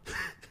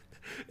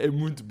 É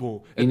muito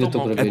bom. Ainda É tão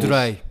estou mau para que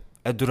ver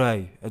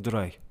Adorei.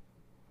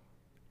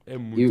 é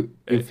muito...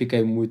 Eu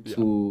fiquei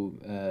muito...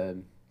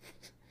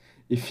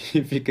 e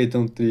fiquei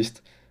tão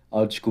triste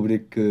ao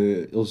descobrir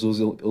que eles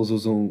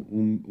usam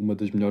uma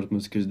das melhores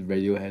músicas de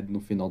Radiohead no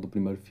final do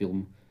primeiro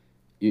filme.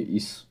 E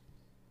isso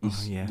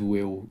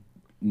doeu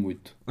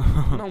muito.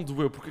 Não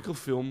doeu, porque aquele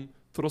filme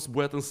trouxe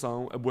boa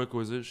atenção a boas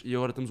coisas e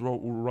agora temos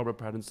o Robert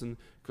Pattinson,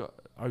 que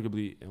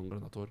arguably é um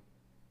grande ator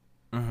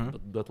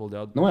da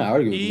atualidade. Não é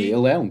arguably,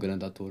 ele é um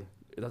grande ator.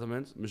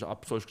 Exatamente, mas há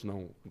pessoas que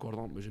não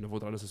concordam, mas ainda vou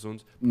entrar nesse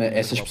assunto. Mas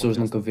essas pessoas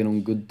nunca viram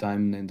Good Time,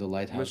 nem The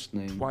Lighthouse, Mas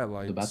nem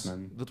Twilight, The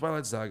Batman. The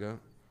Twilight Saga,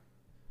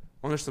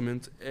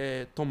 honestamente,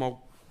 é tão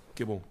mau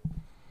que é bom.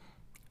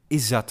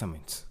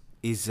 Exatamente.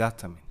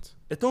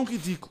 É tão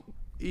ridículo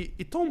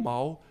e tão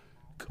mau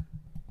que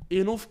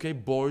eu não fiquei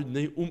bored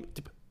nem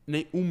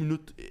um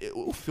minuto.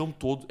 O filme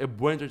todo é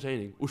bem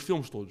entertaining. Os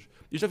filmes todos.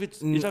 Eu já vi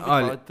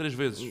Olha, 3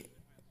 vezes.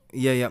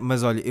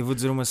 Mas olha, eu vou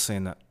dizer uma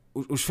cena.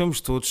 Os filmes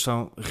todos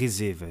são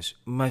risíveis,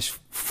 mas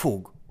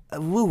fogo, a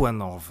Lua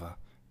Nova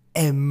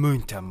é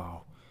muito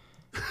mau.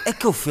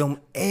 Aquele filme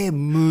é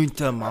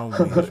muito mau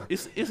mesmo.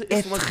 Esse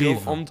É filme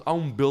terrível. onde há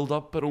um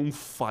build-up para um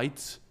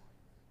fight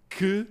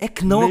que... É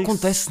que não nem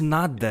acontece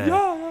nada.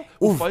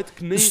 Um fight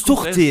que nem se tu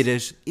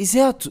acontece.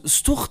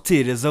 se tu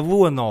retiras a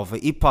Lua Nova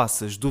e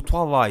passas do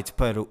Twilight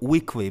para o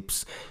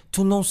Eclipse,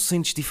 tu não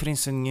sentes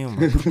diferença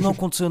nenhuma, porque não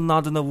aconteceu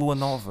nada na Lua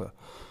Nova.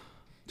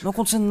 Não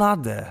aconteceu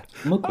nada.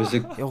 Uma coisa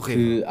É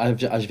horrível.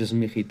 que às vezes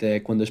me irrita é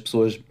quando as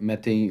pessoas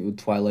metem o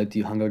Twilight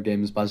e o Hunger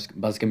Games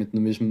basicamente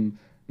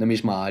na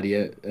mesma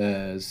área,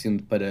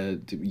 sendo para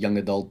tipo, young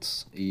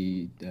adults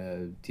e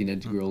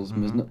teenage girls,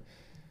 mas não...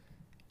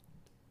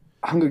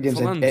 Hunger Games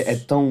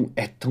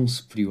é tão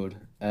superior.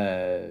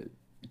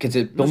 Quer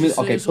dizer, pelo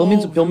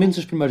menos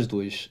os primeiros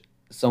 2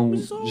 são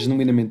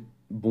genuinamente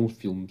bons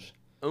filmes.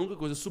 A única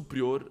coisa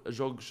superior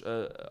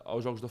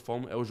aos jogos da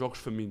fome é os jogos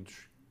famintos.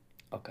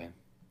 Ok.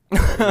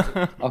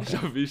 Já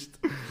viste?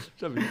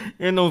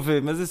 Eu não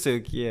vi, mas eu sei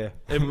o que é.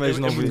 Mas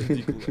não vi. Muito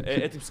ridículo.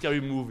 É tipo Scary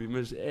Movie,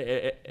 mas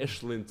é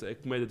excelente. É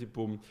comédia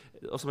tipo...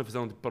 Eles também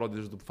fizeram tipo,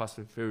 paródias do Fast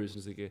and Furious,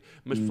 não sei o quê.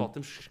 Mas pessoal,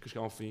 temos que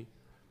chegar ao fim.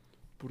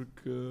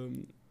 Porque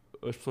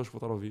as pessoas que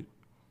voltaram a ouvir,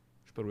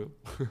 espero eu.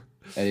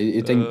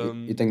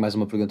 Eu tenho mais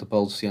uma pergunta para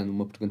o Luciano.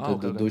 Uma pergunta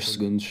de 2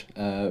 segundos.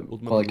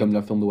 Qual é que é o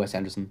melhor filme do Wes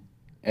Anderson?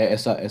 É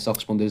só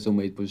responderes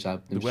uma e depois já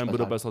podemos The Grand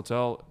Budapest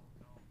Hotel.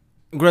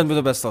 Grand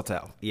Budapest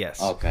Hotel,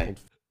 yes. Ok.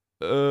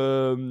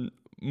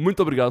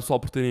 Muito obrigado, pessoal,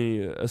 por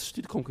terem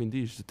assistido, como quem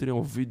diz, de terem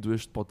ouvido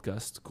este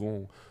podcast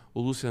com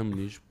o Luciano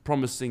Moniz,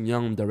 Promising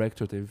Young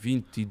Director, tem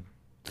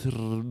 23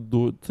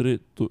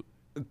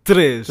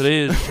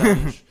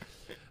 anos.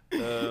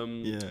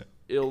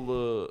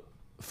 Ele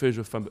fez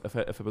a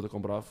Febre da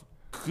Bravo,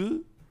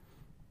 que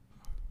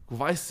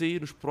vai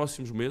sair nos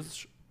próximos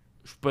meses,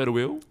 espero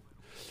eu.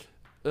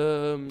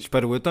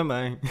 Espero eu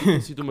também. Tem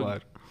sido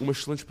Claro. uma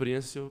excelente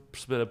experiência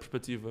perceber a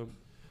perspectiva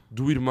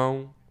do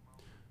irmão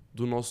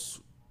do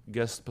nosso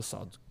guest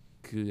passado,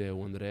 que é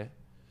o André.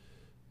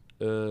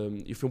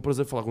 E foi um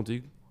prazer falar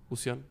contigo,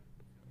 Luciano.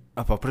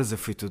 O prazer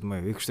foi tudo meu,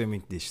 eu gostei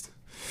muito disto.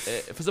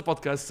 Fazer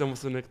podcast é uma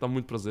cena que dá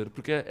muito prazer,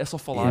 porque é só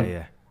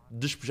falar,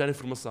 despejar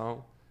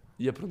informação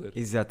e aprender.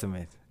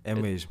 Exatamente, é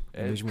mesmo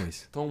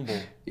isso. Tão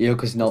bom. E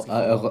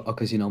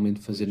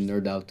ocasionalmente fazer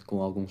nerd out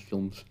com alguns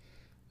filmes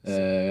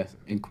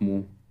em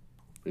comum.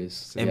 Por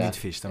isso, É muito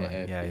fixe também.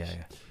 Fixe.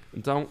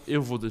 Então, eu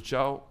vou dizer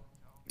tchau.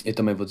 Eu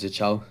também vou dizer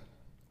tchau.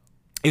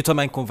 Eu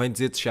também convém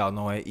dizer tchau,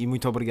 não é? E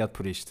muito obrigado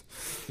por isto.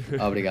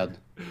 Obrigado.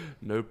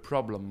 No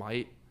problem,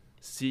 mate.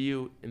 See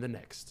you in the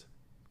next.